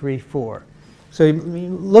 2, 3, 4. So you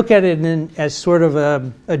look at it as sort of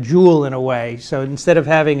a jewel in a way. So instead of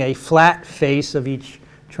having a flat face of each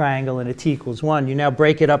triangle and a T equals 1, you now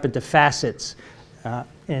break it up into facets.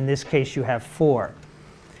 In this case, you have 4.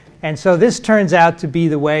 And so this turns out to be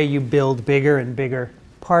the way you build bigger and bigger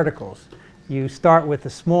particles. You start with a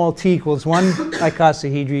small T equals 1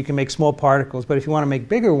 icosahedron. You can make small particles, but if you want to make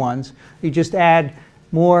bigger ones, you just add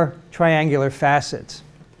more triangular facets.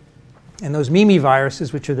 And those Mimi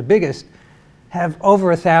viruses, which are the biggest, have over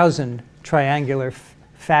 1,000 triangular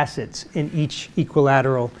facets in each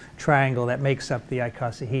equilateral triangle that makes up the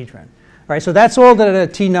icosahedron. All right, so that's all that a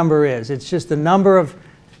T number is. It's just the number of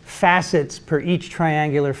facets per each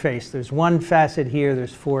triangular face. There's one facet here,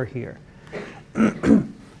 there's 4 here.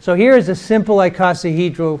 So here is a simple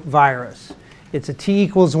icosahedral virus. It's a T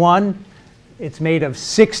equals 1. It's made of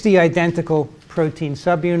 60 identical protein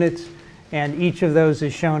subunits, and each of those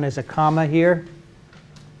is shown as a comma here.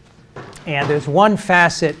 And there's one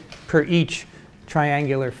facet per each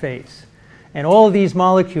triangular face. And all of these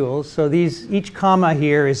molecules, so each comma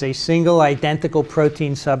here is a single identical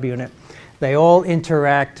protein subunit. They all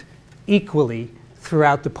interact equally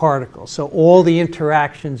throughout the particle. So all the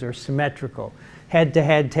interactions are symmetrical. Head to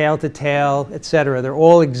head, tail to tail, etc. They're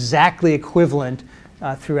all exactly equivalent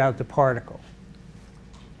throughout the particle.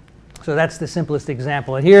 So that's the simplest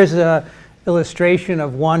example. And here's an illustration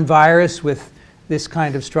of one virus with this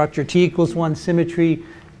kind of structure. T equals 1 symmetry,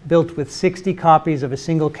 built with 60 copies of a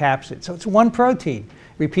single capsid. So it's one protein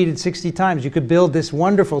repeated 60 times. You could build this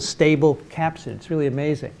wonderful stable capsid. It's really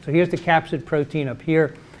amazing. So here's the capsid protein up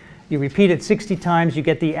here. You repeat it 60 times, you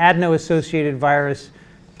get the adeno-associated virus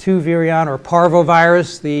 2 virion, or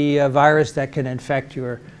parvovirus, the virus that can infect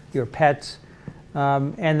your pets.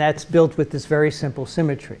 And that's built with this very simple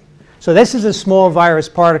symmetry. So this is a small virus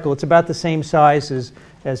particle. It's about the same size as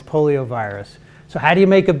poliovirus. So how do you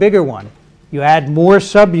make a bigger one? You add more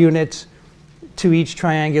subunits to each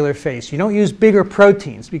triangular face. You don't use bigger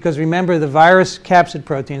proteins because remember the virus capsid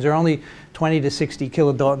proteins are only 20 to 60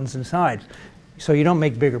 kilodaltons in size. So you don't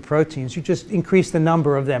make bigger proteins. You just increase the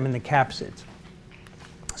number of them in the capsids.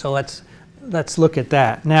 So let's look at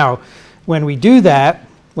that. Now, when we do that,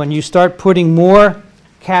 when you start putting more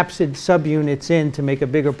capsid subunits in to make a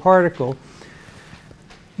bigger particle,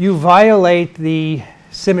 you violate the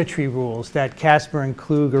symmetry rules that Casper and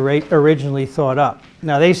Klug originally thought up.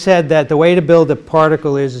 Now, they said that the way to build a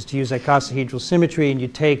particle is to use icosahedral symmetry, and you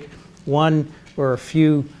take one or a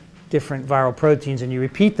few different viral proteins and you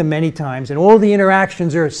repeat them many times, and all the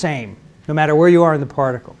interactions are the same, no matter where you are in the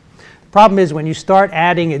particle. The problem is when you start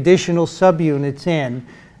adding additional subunits in,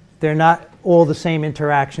 they're not all the same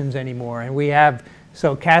interactions anymore. And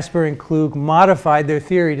so Casper and Klug modified their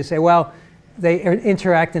theory to say, well, they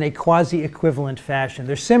interact in a quasi-equivalent fashion.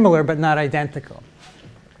 They're similar but not identical.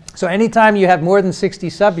 So anytime you have more than 60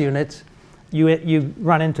 subunits, you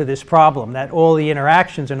run into this problem that all the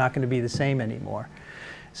interactions are not going to be the same anymore.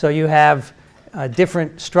 So you have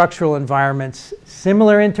different structural environments,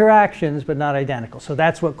 similar interactions but not identical. So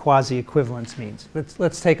that's what quasi-equivalence means.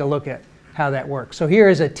 Let's take a look at how that works. So here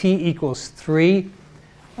is a T equals 3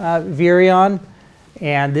 virion,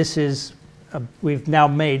 and this is we've now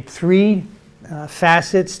made 3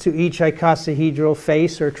 facets to each icosahedral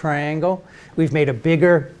face or triangle. We've made a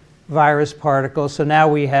bigger virus particle, so now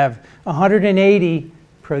we have 180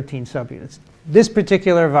 protein subunits. This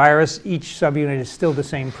particular virus, each subunit is still the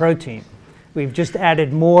same protein. We've just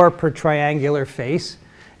added more per triangular face,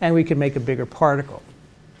 and we can make a bigger particle.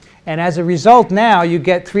 And as a result now, you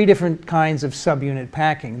get 3 different kinds of subunit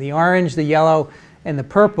packing. The orange, the yellow, and the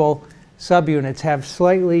purple subunits have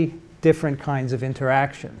slightly different kinds of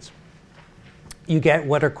interactions. You get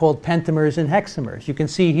what are called pentamers and hexamers. You can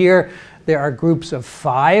see here there are groups of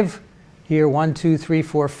 5. Here 1, 2, 3,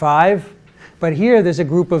 4, 5. But here there's a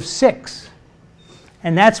group of 6.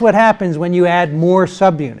 And that's what happens when you add more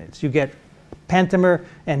subunits. You get pentamer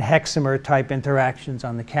and hexamer type interactions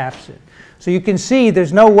on the capsid. So you can see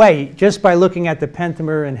there's no way, just by looking at the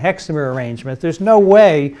pentamer and hexamer arrangement, there's no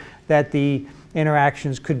way that the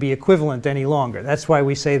interactions could be equivalent any longer. That's why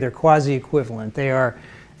we say they're quasi-equivalent. They are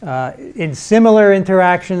in similar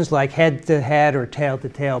interactions like head to head or tail to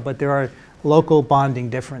tail, but there are local bonding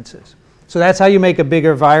differences. So that's how you make a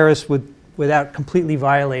bigger virus without completely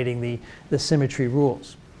violating the symmetry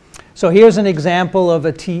rules. So here's an example of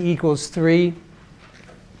a T equals 3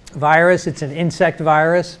 virus. It's an insect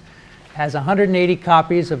virus. It has 180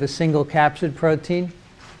 copies of a single capsid protein.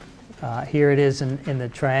 Here it is in the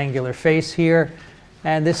triangular face here.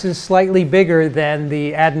 And this is slightly bigger than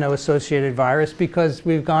the adeno-associated virus because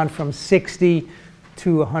we've gone from 60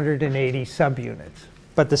 to 180 subunits.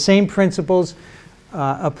 But the same principles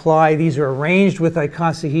apply. These are arranged with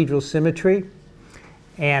icosahedral symmetry,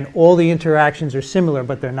 and all the interactions are similar,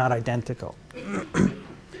 but they're not identical.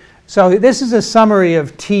 So this is a summary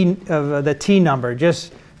of the T number,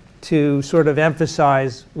 just to sort of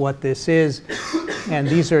emphasize what this is. And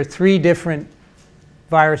these are 3 different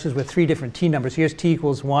viruses with 3 different T numbers. Here's T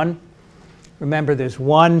equals 1. Remember, there's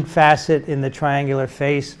one facet in the triangular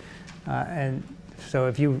face, and So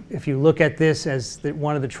if you look at this as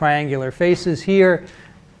one of the triangular faces here,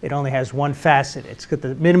 it only has one facet. It's got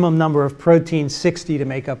the minimum number of proteins, 60, to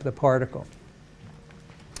make up the particle.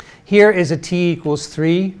 Here is a t equals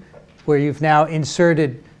 3, where you've now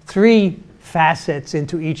inserted 3 facets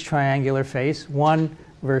into each triangular face, 1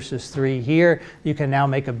 versus 3 here. You can now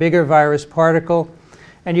make a bigger virus particle.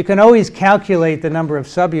 And you can always calculate the number of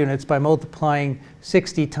subunits by multiplying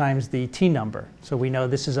 60 times the t number. So we know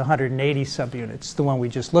this is 180 subunits, the one we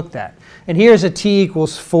just looked at. And here's a t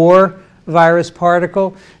equals 4 virus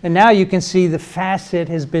particle. And now you can see the facet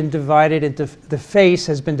has been divided into, the face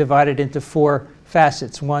has been divided into 4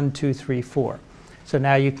 facets, 1, 2, 3, 4. So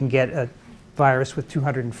now you can get a virus with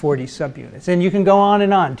 240 subunits. And you can go on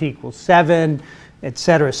and on, t equals 7,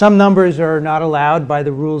 etc. Some numbers are not allowed by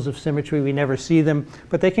the rules of symmetry. We never see them,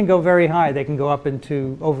 but they can go very high. They can go up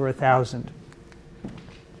into over 1,000.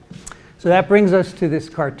 So that brings us to this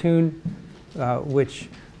cartoon, which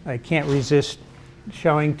I can't resist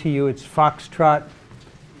showing to you. It's Foxtrot,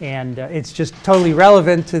 and it's just totally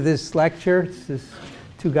relevant to this lecture. It's this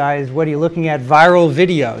 2 guys, what are you looking at? Viral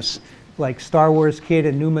videos, like Star Wars Kid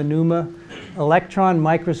and Numa Numa. Electron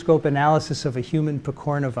microscope analysis of a human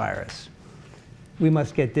picornavirus. We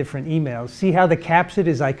must get different emails. See how the capsid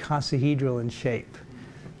is icosahedral in shape.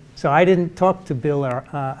 So I didn't talk to Bill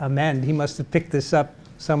Amend. He must have picked this up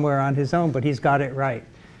somewhere on his own, but he's got it right.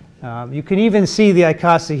 You can even see the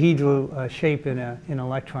icosahedral shape in an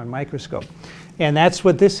electron microscope. And that's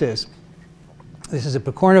what this is. This is a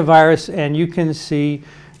picornavirus, and you can see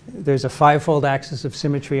there's a 5-fold axis of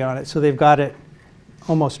symmetry on it. So they've got it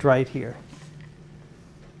almost right here.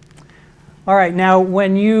 All right, now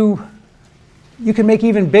when you can make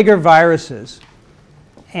even bigger viruses.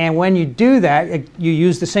 And when you do that, you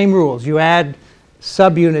use the same rules. You add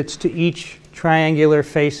subunits to each triangular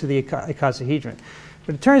face of the icosahedron.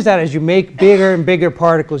 But it turns out as you make bigger and bigger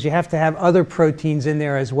particles, you have to have other proteins in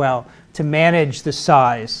there as well to manage the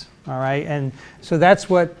size. All right? And so that's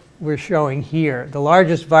what we're showing here. The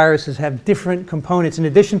largest viruses have different components. In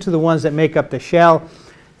addition to the ones that make up the shell,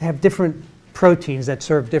 they have different proteins that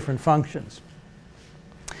serve different functions.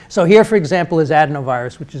 So here, for example, is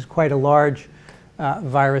adenovirus, which is quite a large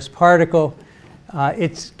virus particle.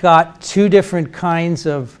 It's got 2 different kinds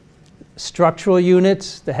of structural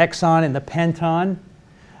units, the hexon and the penton,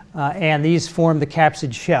 and these form the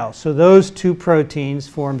capsid shell. So those 2 proteins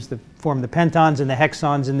form the pentons and the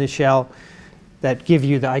hexons in the shell that give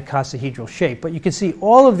you the icosahedral shape. But you can see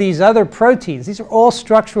all of these other proteins. These are all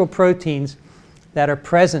structural proteins that are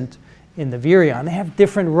present in the virion. They have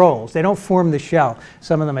different roles. They don't form the shell.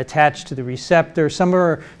 Some of them attach to the receptor. Some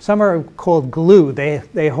are called glue.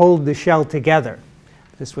 They hold the shell together.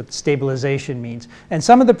 This is what stabilization means. And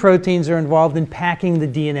some of the proteins are involved in packing the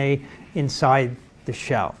DNA inside the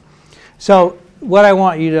shell. So what I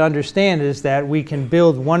want you to understand is that we can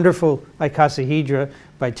build wonderful icosahedra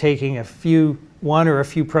by taking one or a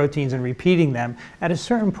few proteins and repeating them. At a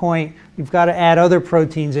certain point, you've got to add other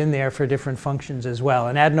proteins in there for different functions as well.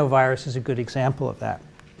 And adenovirus is a good example of that.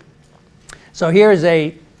 So here's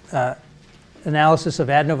a analysis of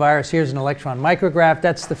adenovirus. Here's an electron micrograph.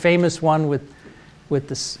 That's the famous one with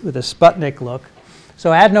the Sputnik look. So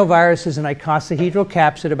adenovirus is an icosahedral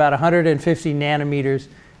capsid about 150 nanometers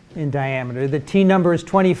in diameter. The T number is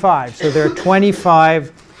 25. So there are 25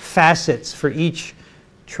 facets for each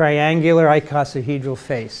triangular icosahedral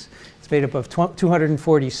face. It's made up of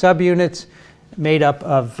 240 subunits, made up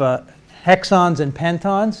of hexons and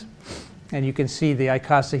pentons. And you can see the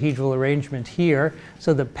icosahedral arrangement here.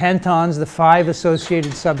 So the pentons, the 5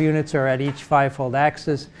 associated subunits, are at each 5-fold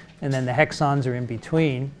axis, and then the hexons are in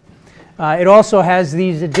between. It also has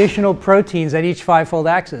these additional proteins at each 5-fold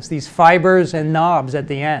axis, these fibers and knobs at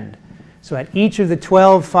the end. So at each of the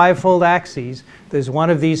 12 5-fold axes, there's one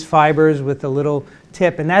of these fibers with a little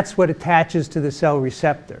tip, and that's what attaches to the cell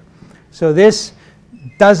receptor. So this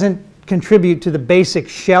doesn't contribute to the basic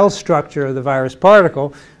shell structure of the virus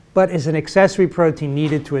particle, but is an accessory protein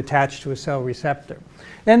needed to attach to a cell receptor.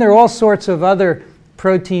 Then there are all sorts of other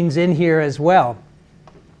proteins in here as well.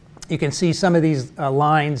 You can see some of these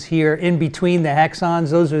lines here in between the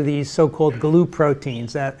hexons. Those are these so-called glue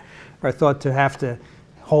proteins that are thought to have to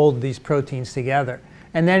hold these proteins together.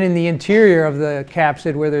 And then in the interior of the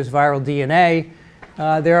capsid, where there's viral DNA,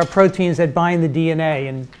 there are proteins that bind the DNA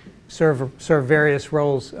and serve various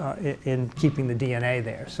roles in keeping the DNA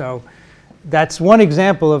there. So that's one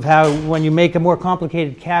example of how when you make a more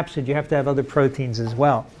complicated capsid, you have to have other proteins as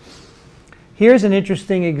well. Here's an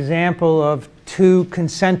interesting example of 2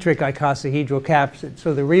 concentric icosahedral capsids.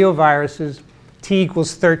 So the reoviruses, T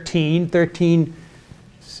equals 13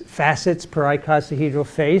 facets per icosahedral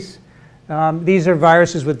face. these are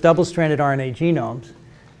viruses with double-stranded RNA genomes,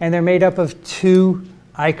 and they're made up of two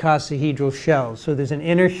icosahedral shells. So there's an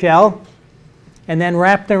inner shell, and then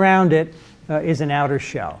wrapped around it is an outer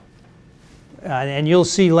shell. And you'll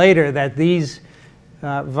see later that these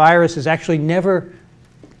viruses actually never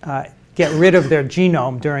get rid of their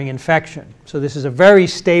genome during infection. So this is a very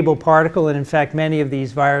stable particle, and in fact many of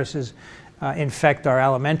these viruses infect our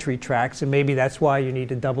alimentary tracts, and maybe that's why you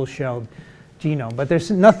need a double-shelled genome. But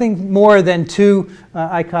there's nothing more than two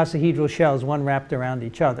icosahedral shells, one wrapped around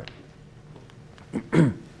each other.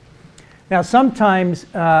 Now sometimes,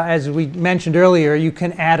 as we mentioned earlier, you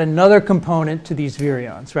can add another component to these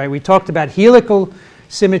virions, right? We talked about helical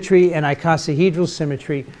symmetry and icosahedral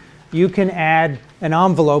symmetry. You can add an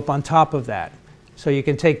envelope on top of that. So you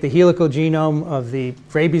can take the helical genome of the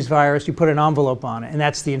rabies virus, you put an envelope on it, and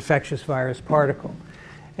that's the infectious virus particle.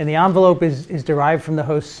 And the envelope is derived from the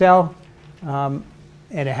host cell, and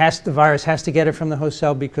the virus has to get it from the host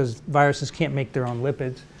cell because viruses can't make their own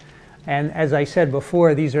lipids. And as I said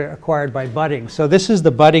before, these are acquired by budding. So this is the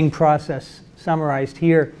budding process summarized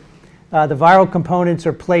here. The viral components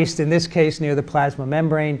are placed, in this case, near the plasma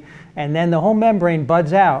membrane, and then the whole membrane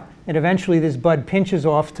buds out, and eventually this bud pinches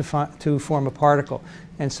off to form a particle.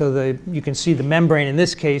 And so you can see the membrane, in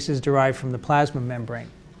this case, is derived from the plasma membrane.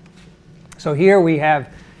 So here we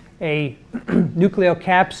have a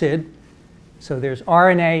nucleocapsid. So there's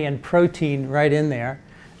RNA and protein right in there,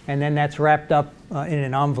 and then that's wrapped up in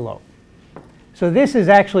an envelope. So this is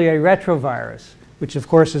actually a retrovirus, which of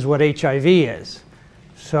course is what HIV is.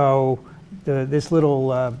 So this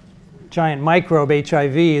little giant microbe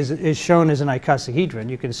HIV is shown as an icosahedron.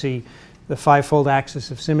 You can see the five-fold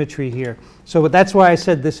axis of symmetry here. So that's why I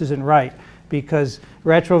said this isn't right, because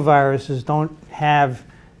retroviruses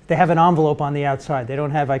they have an envelope on the outside. They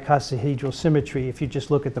don't have icosahedral symmetry. If you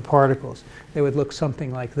just look at the particles, they would look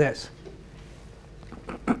something like this.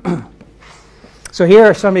 So here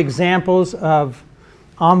are some examples of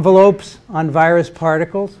envelopes on virus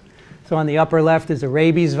particles. So on the upper left is a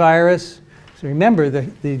rabies virus. So remember,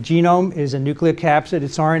 the genome is a nucleocapsid.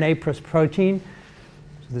 It's RNA plus protein.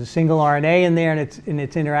 So there's a single RNA in there, and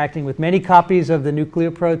it's interacting with many copies of the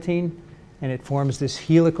nucleoprotein, and it forms this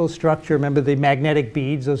helical structure. Remember the magnetic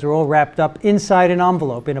beads? Those are all wrapped up inside an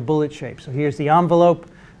envelope in a bullet shape. So here's the envelope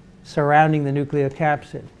surrounding the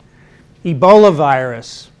nucleocapsid. Ebola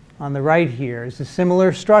virus on the right here is a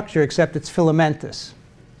similar structure, except it's filamentous.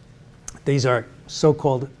 These are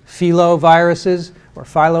so-called filoviruses or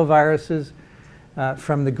filoviruses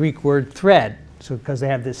from the Greek word thread, so because they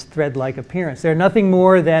have this thread-like appearance. They're nothing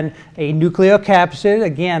more than a nucleocapsid,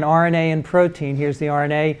 again, RNA and protein. Here's the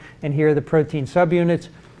RNA, and here are the protein subunits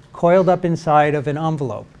coiled up inside of an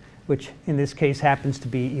envelope, which in this case happens to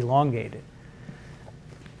be elongated.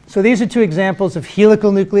 So these are two examples of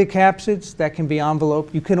helical nucleocapsids that can be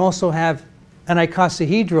enveloped. You can also have an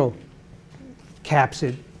icosahedral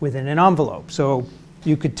capsid within an envelope. So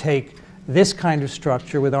you could take this kind of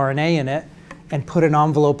structure with RNA in it and put an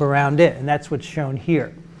envelope around it, and that's what's shown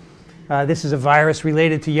here. This is a virus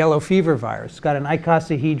related to yellow fever virus. It's got an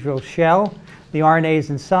icosahedral shell. The RNA is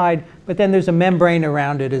inside, but then there's a membrane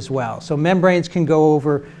around it as well. So membranes can go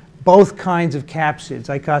over both kinds of capsids,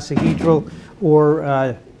 icosahedral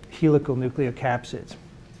or helical nucleocapsids.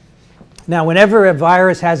 Now, whenever a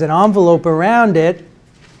virus has an envelope around it,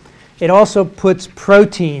 it also puts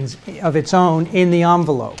proteins of its own in the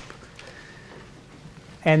envelope.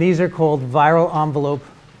 And these are called viral envelope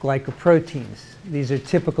glycoproteins. These are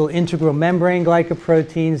typical integral membrane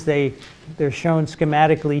glycoproteins. They're shown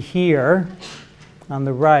schematically here on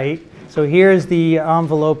the right. So here's the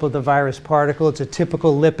envelope of the virus particle. It's a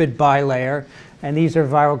typical lipid bilayer. And these are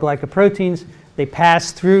viral glycoproteins. They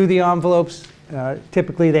pass through the envelopes.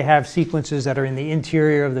 Typically, they have sequences that are in the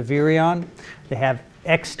interior of the virion. They have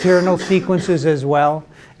external sequences as well.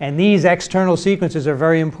 And these external sequences are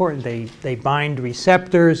very important. They bind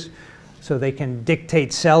receptors, so they can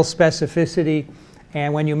dictate cell specificity.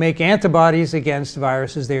 And when you make antibodies against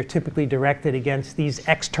viruses, they are typically directed against these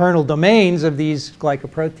external domains of these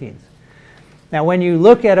glycoproteins. Now, when you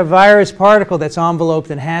look at a virus particle that's enveloped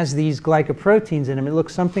and has these glycoproteins in them, it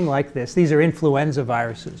looks something like this. These are influenza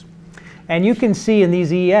viruses. And you can see in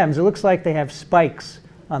these EMs, it looks like they have spikes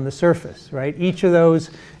on the surface, right? Each of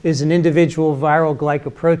those is an individual viral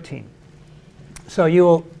glycoprotein. So you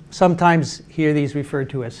will sometimes hear these referred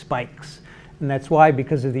to as spikes. And that's why,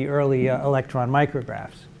 because of the early electron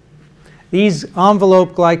micrographs. These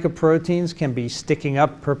envelope glycoproteins can be sticking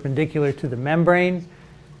up perpendicular to the membrane.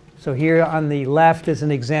 So here on the left is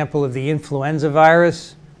an example of the influenza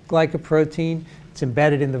virus glycoprotein. It's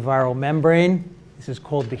embedded in the viral membrane. This is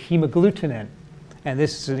called the hemagglutinin. And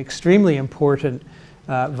this is an extremely important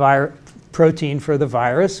protein for the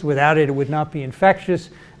virus. Without it, it would not be infectious.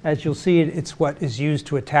 As you'll see, it's what is used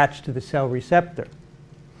to attach to the cell receptor.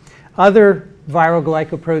 Other viral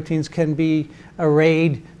glycoproteins can be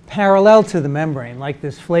arrayed parallel to the membrane, like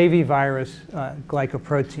this flavivirus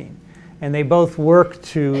glycoprotein. And they both work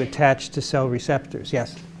to attach to cell receptors.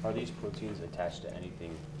 Yes? Are these proteins attached to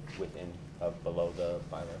anything within, below the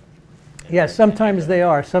viral? Yes, sometimes they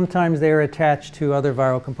are. Sometimes they are attached to other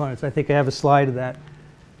viral components. I think I have a slide of that.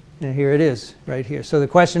 And here it is, right here. So the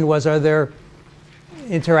question was, are there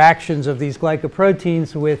interactions of these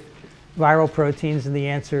glycoproteins with viral proteins? And the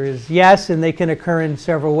answer is yes, and they can occur in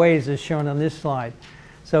several ways, as shown on this slide.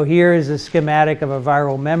 So here is a schematic of a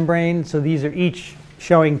viral membrane. So these are each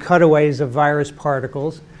showing cutaways of virus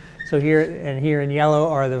particles. So here and here in yellow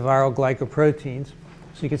are the viral glycoproteins.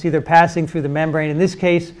 So you can see they're passing through the membrane. In this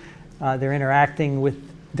case, they're interacting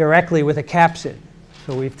directly with a capsid.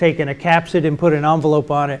 So we've taken a capsid and put an envelope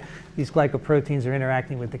on it. These glycoproteins are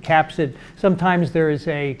interacting with the capsid. Sometimes there is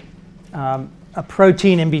a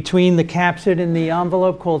protein in between the capsid and the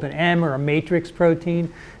envelope called an M, or a matrix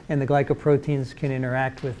protein, and the glycoproteins can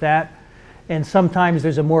interact with that. And sometimes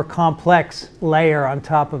there's a more complex layer on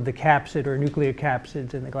top of the capsid, or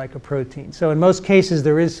nucleocapsids, in the glycoprotein. So in most cases,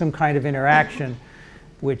 there is some kind of interaction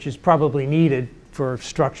which is probably needed for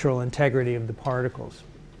structural integrity of the particles.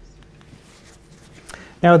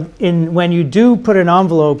 Now, when you do put an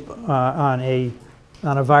envelope on a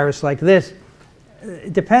virus like this,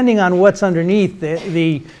 depending on what's underneath,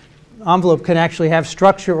 the envelope can actually have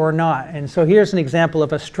structure or not. And so here's an example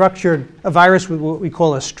of a virus with what we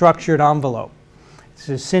call a structured envelope. This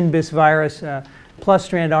is a Synbis virus, a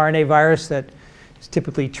plus-strand RNA virus that is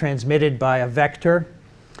typically transmitted by a vector.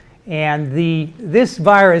 And this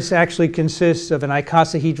virus actually consists of an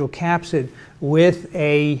icosahedral capsid with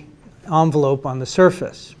an envelope on the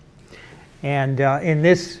surface. And in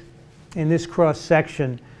this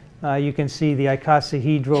cross-section, you can see the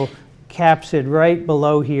icosahedral capsid right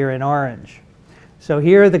below here in orange. So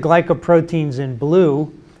here are the glycoproteins in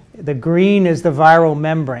blue. The green is the viral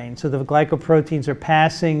membrane. So the glycoproteins are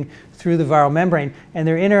passing through the viral membrane, and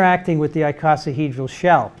they're interacting with the icosahedral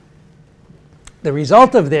shell. The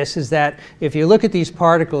result of this is that if you look at these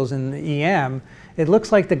particles in the EM, it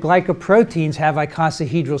looks like the glycoproteins have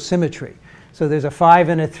icosahedral symmetry. So there's a 5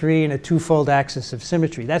 and a 3 and a twofold axis of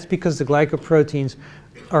symmetry. That's because the glycoproteins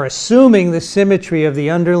are assuming the symmetry of the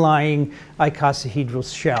underlying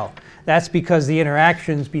icosahedral shell. That's because the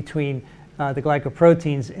interactions between the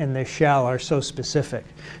glycoproteins and the shell are so specific.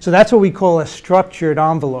 So that's what we call a structured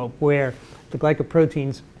envelope, where the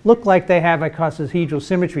glycoproteins look like they have icosahedral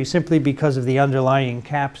symmetry simply because of the underlying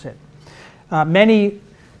capsid. Many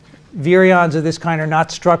virions of this kind are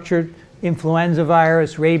not structured. Influenza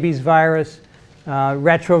virus, rabies virus,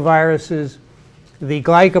 retroviruses. The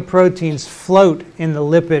glycoproteins float in the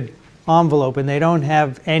lipid envelope, and they don't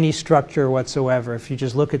have any structure whatsoever. If you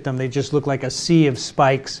just look at them, they just look like a sea of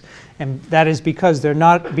spikes. And that is because they're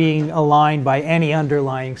not being aligned by any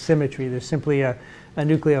underlying symmetry. There's simply a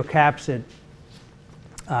nucleocapsid,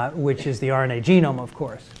 which is the RNA genome, of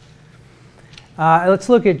course. Let's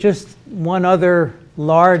look at just one other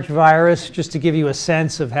large virus, just to give you a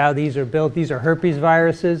sense of how these are built. These are herpes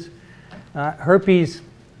viruses. Herpes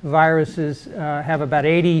viruses have about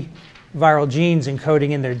 80 viral genes encoding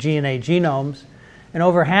in their DNA genomes, and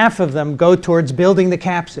over half of them go towards building the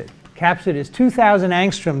capsid. Capsid is 2,000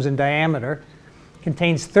 angstroms in diameter,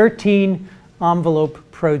 contains 13 envelope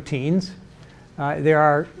proteins. There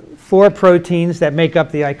are 4 proteins that make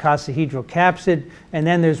up the icosahedral capsid, and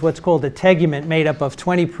then there's what's called a tegument made up of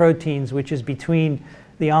 20 proteins, which is between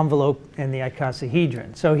the envelope and the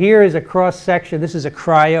icosahedron. So here is a cross-section. This is a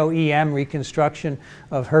cryo-EM reconstruction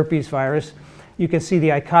of herpes virus. You can see the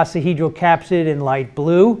icosahedral capsid in light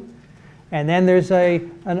blue, and then there's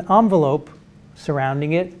an envelope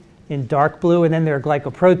surrounding it in dark blue, and then there are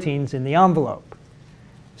glycoproteins in the envelope.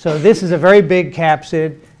 So this is a very big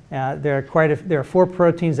capsid. There are 4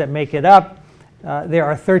 proteins that make it up. There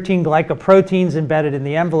are 13 glycoproteins embedded in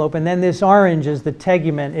the envelope, and then this orange is the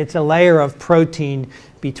tegument. It's a layer of protein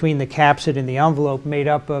between the capsid and the envelope made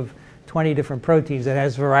up of 20 different proteins that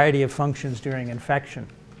has a variety of functions during infection.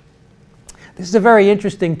 This is a very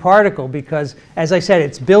interesting particle because, as I said,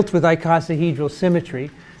 it's built with icosahedral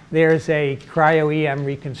symmetry. There's a cryo-EM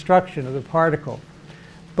reconstruction of the particle.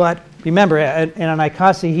 But remember, in an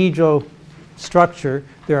icosahedral structure,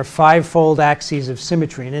 there are 5-fold axes of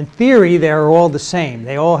symmetry. And in theory, they're all the same.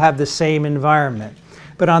 They all have the same environment.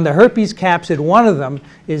 But on the herpes capsid, one of them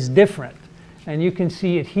is different. And you can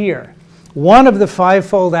see it here. One of the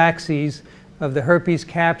 5-fold axes of the herpes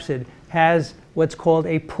capsid has what's called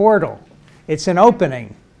a portal. It's an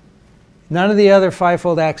opening. None of the other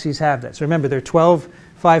five-fold axes have that. So remember, there are 12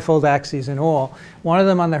 five-fold axes in all. One of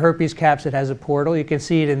them on the herpes capsid has a portal. You can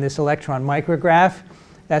see it in this electron micrograph.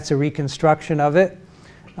 That's a reconstruction of it.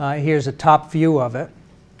 Here's a top view of it.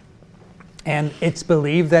 And it's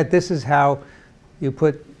believed that this is how you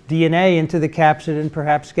put DNA into the capsid and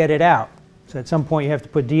perhaps get it out. So at some point you have to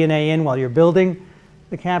put DNA in while you're building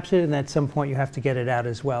the capsid, and at some point you have to get it out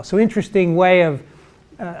as well. So interesting way of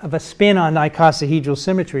a spin on icosahedral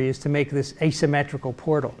symmetry is to make this asymmetrical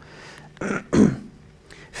portal.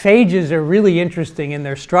 Phages are really interesting in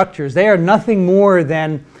their structures. They are nothing more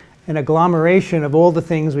than an agglomeration of all the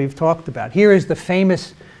things we've talked about. Here is the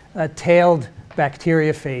famous tailed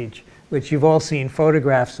bacteriophage, which you've all seen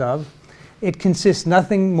photographs of. It consists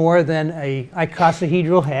nothing more than a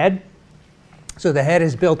icosahedral head. So the head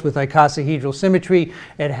is built with icosahedral symmetry.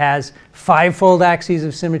 It has five-fold axes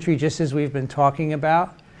of symmetry, just as we've been talking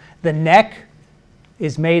about. The neck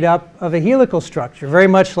is made up of a helical structure, very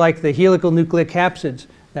much like the helical nucleocapsids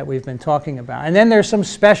that we've been talking about. And then there's some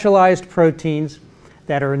specialized proteins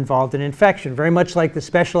that are involved in infection, very much like the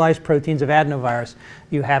specialized proteins of adenovirus.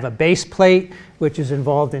 You have a base plate, which is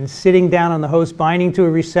involved in sitting down on the host, binding to a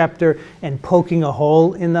receptor, and poking a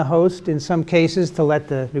hole in the host in some cases to let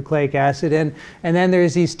the nucleic acid in. And then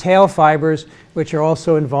there's these tail fibers, which are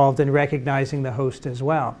also involved in recognizing the host as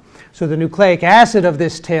well. So the nucleic acid of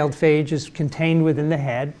this tailed phage is contained within the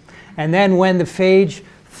head. And then when the phage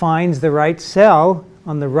finds the right cell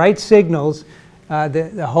on the right signals,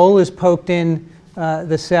 the hole is poked in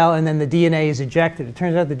the cell, and then the DNA is ejected. It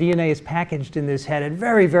turns out the DNA is packaged in this head at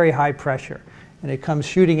very, very high pressure, and it comes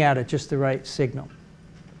shooting out at just the right signal.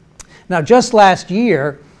 Now, just last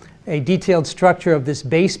year, a detailed structure of this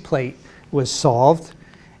base plate was solved,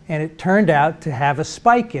 and it turned out to have a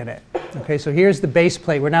spike in it. Okay, so here's the base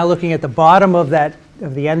plate. We're now looking at the bottom of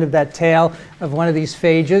the end of that tail of one of these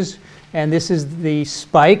phages, and this is the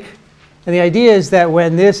spike. And the idea is that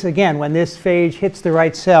when this phage hits the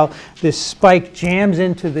right cell, this spike jams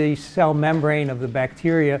into the cell membrane of the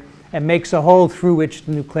bacteria and makes a hole through which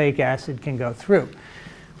the nucleic acid can go through.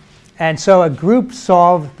 And so a group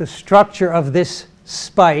solved the structure of this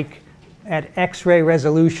spike at X-ray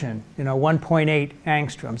resolution, 1.8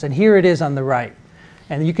 angstroms. And here it is on the right.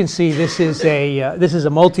 And you can see this is a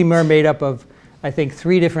multimer made up of, I think,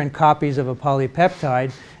 3 different copies of a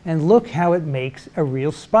polypeptide. And look how it makes a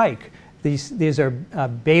real spike. These are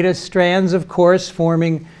beta strands, of course,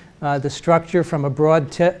 forming the structure from a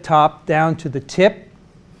broad top down to the tip.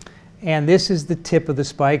 And this is the tip of the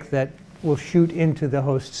spike that will shoot into the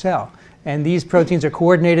host cell. And these proteins are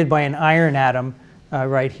coordinated by an iron atom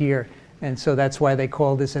right here. And so that's why they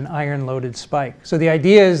call this an iron-loaded spike. So the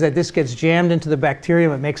idea is that this gets jammed into the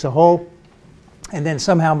bacterium, it makes a hole, and then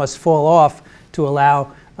somehow must fall off to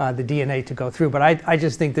allow the DNA to go through. But I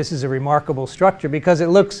just think this is a remarkable structure because it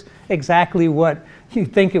looks exactly what you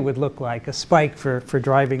think it would look like, a spike for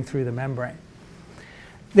driving through the membrane.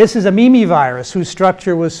 This is a virus whose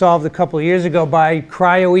structure was solved a couple of years ago by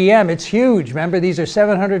cryo-EM. It's huge. Remember, these are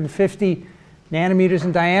 750 nanometers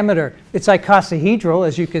in diameter. It's icosahedral,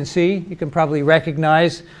 as you can see. You can probably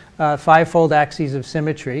recognize five-fold axes of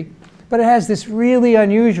symmetry. But it has this really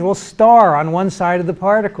unusual star on one side of the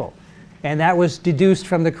particle. And that was deduced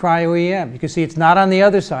from the cryo-EM. You can see it's not on the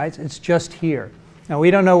other sides, it's just here. Now,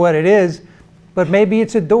 we don't know what it is, but maybe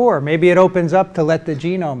it's a door. Maybe it opens up to let the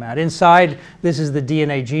genome out. Inside, this is the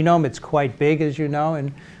DNA genome. It's quite big, as you know,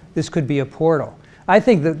 and this could be a portal. I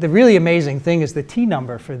think that the really amazing thing is the T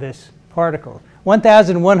number for this particle,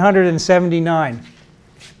 1,179.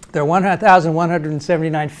 There are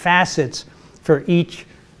 1,179 facets for each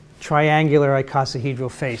triangular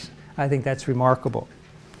icosahedral face. I think that's remarkable.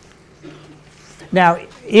 Now,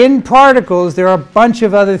 in particles, there are a bunch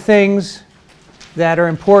of other things that are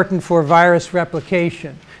important for virus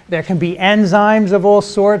replication. There can be enzymes of all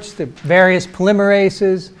sorts, the various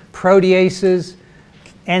polymerases, proteases,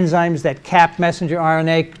 enzymes that cap messenger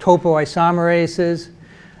RNA, topoisomerases,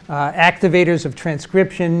 activators of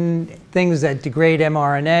transcription, things that degrade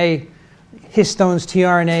mRNA, histones,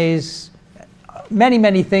 tRNAs. Many,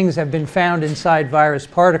 many things have been found inside virus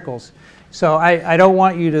particles. So I don't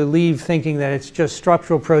want you to leave thinking that it's just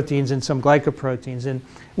structural proteins and some glycoproteins. And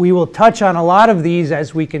we will touch on a lot of these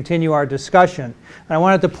as we continue our discussion. And I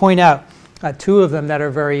wanted to point out 2 of them that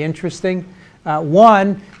are very interesting.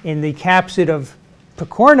 One, in the capsid of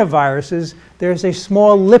picornaviruses, there's a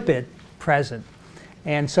small lipid present.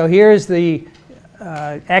 And so here's the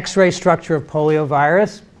X-ray structure of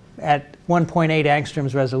poliovirus at 1.8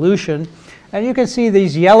 angstroms resolution. And you can see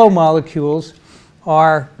these yellow molecules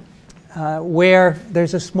are where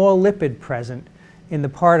there's a small lipid present in the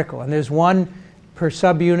particle. And there's 1 per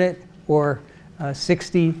subunit, or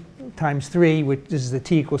 60 times 3, which is the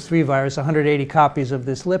T=3 virus, 180 copies of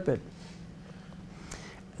this lipid.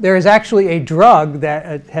 There is actually a drug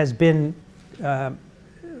that has been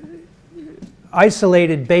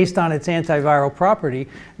isolated based on its antiviral property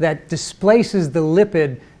that displaces the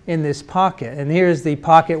lipid in this pocket. And here's the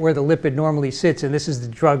pocket where the lipid normally sits, and this is the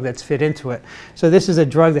drug that's fit into it. So this is a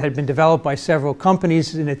drug that had been developed by several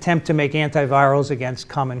companies in an attempt to make antivirals against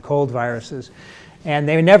common cold viruses. And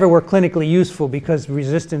they never were clinically useful because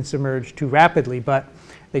resistance emerged too rapidly, but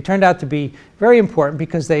they turned out to be very important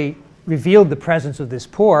because they revealed the presence of this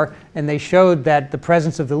pore, and they showed that the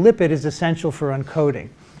presence of the lipid is essential for uncoating.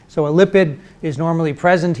 So a lipid is normally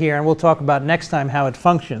present here, and we'll talk about next time how it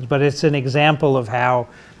functions, but it's an example of how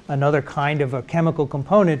another kind of a chemical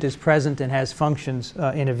component is present and has functions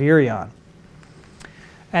in a virion.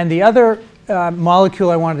 And the other molecule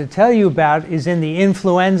I wanted to tell you about is in the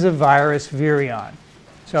influenza virus virion.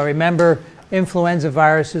 So remember, influenza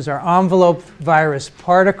viruses are enveloped virus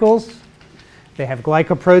particles. They have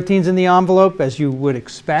glycoproteins in the envelope, as you would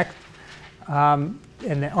expect. And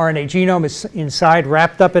the RNA genome is inside,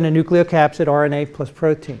 wrapped up in a nucleocapsid, RNA plus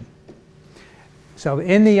protein. So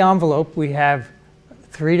in the envelope, we have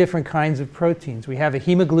 3 different kinds of proteins. We have a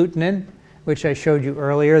hemagglutinin, which I showed you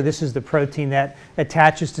earlier. This is the protein that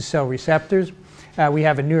attaches to cell receptors. We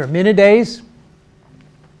have a neuraminidase,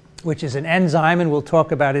 which is an enzyme, and we'll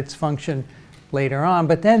talk about its function later on.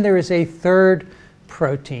 But then there is a third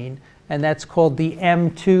protein, and that's called the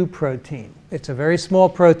M2 protein. It's a very small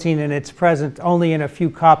protein, and it's present only in a few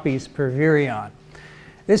copies per virion.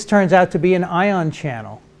 This turns out to be an ion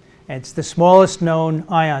channel. It's the smallest known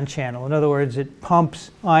ion channel. In other words, it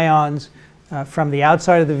pumps ions from the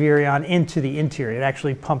outside of the virion into the interior. It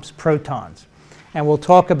actually pumps protons. And we'll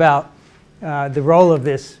talk about the role of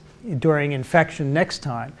this during infection next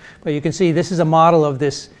time. But you can see this is a model of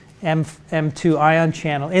this M2 ion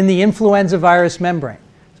channel in the influenza virus membrane.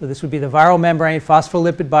 So this would be the viral membrane,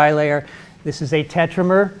 phospholipid bilayer. This is a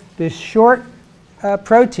tetramer. This short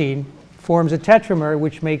protein forms a tetramer,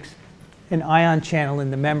 which makes an ion channel in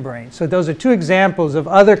the membrane. So those are 2 examples of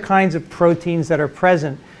other kinds of proteins that are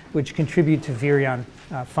present which contribute to virion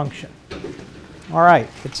function. All right,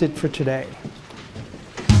 that's it for today.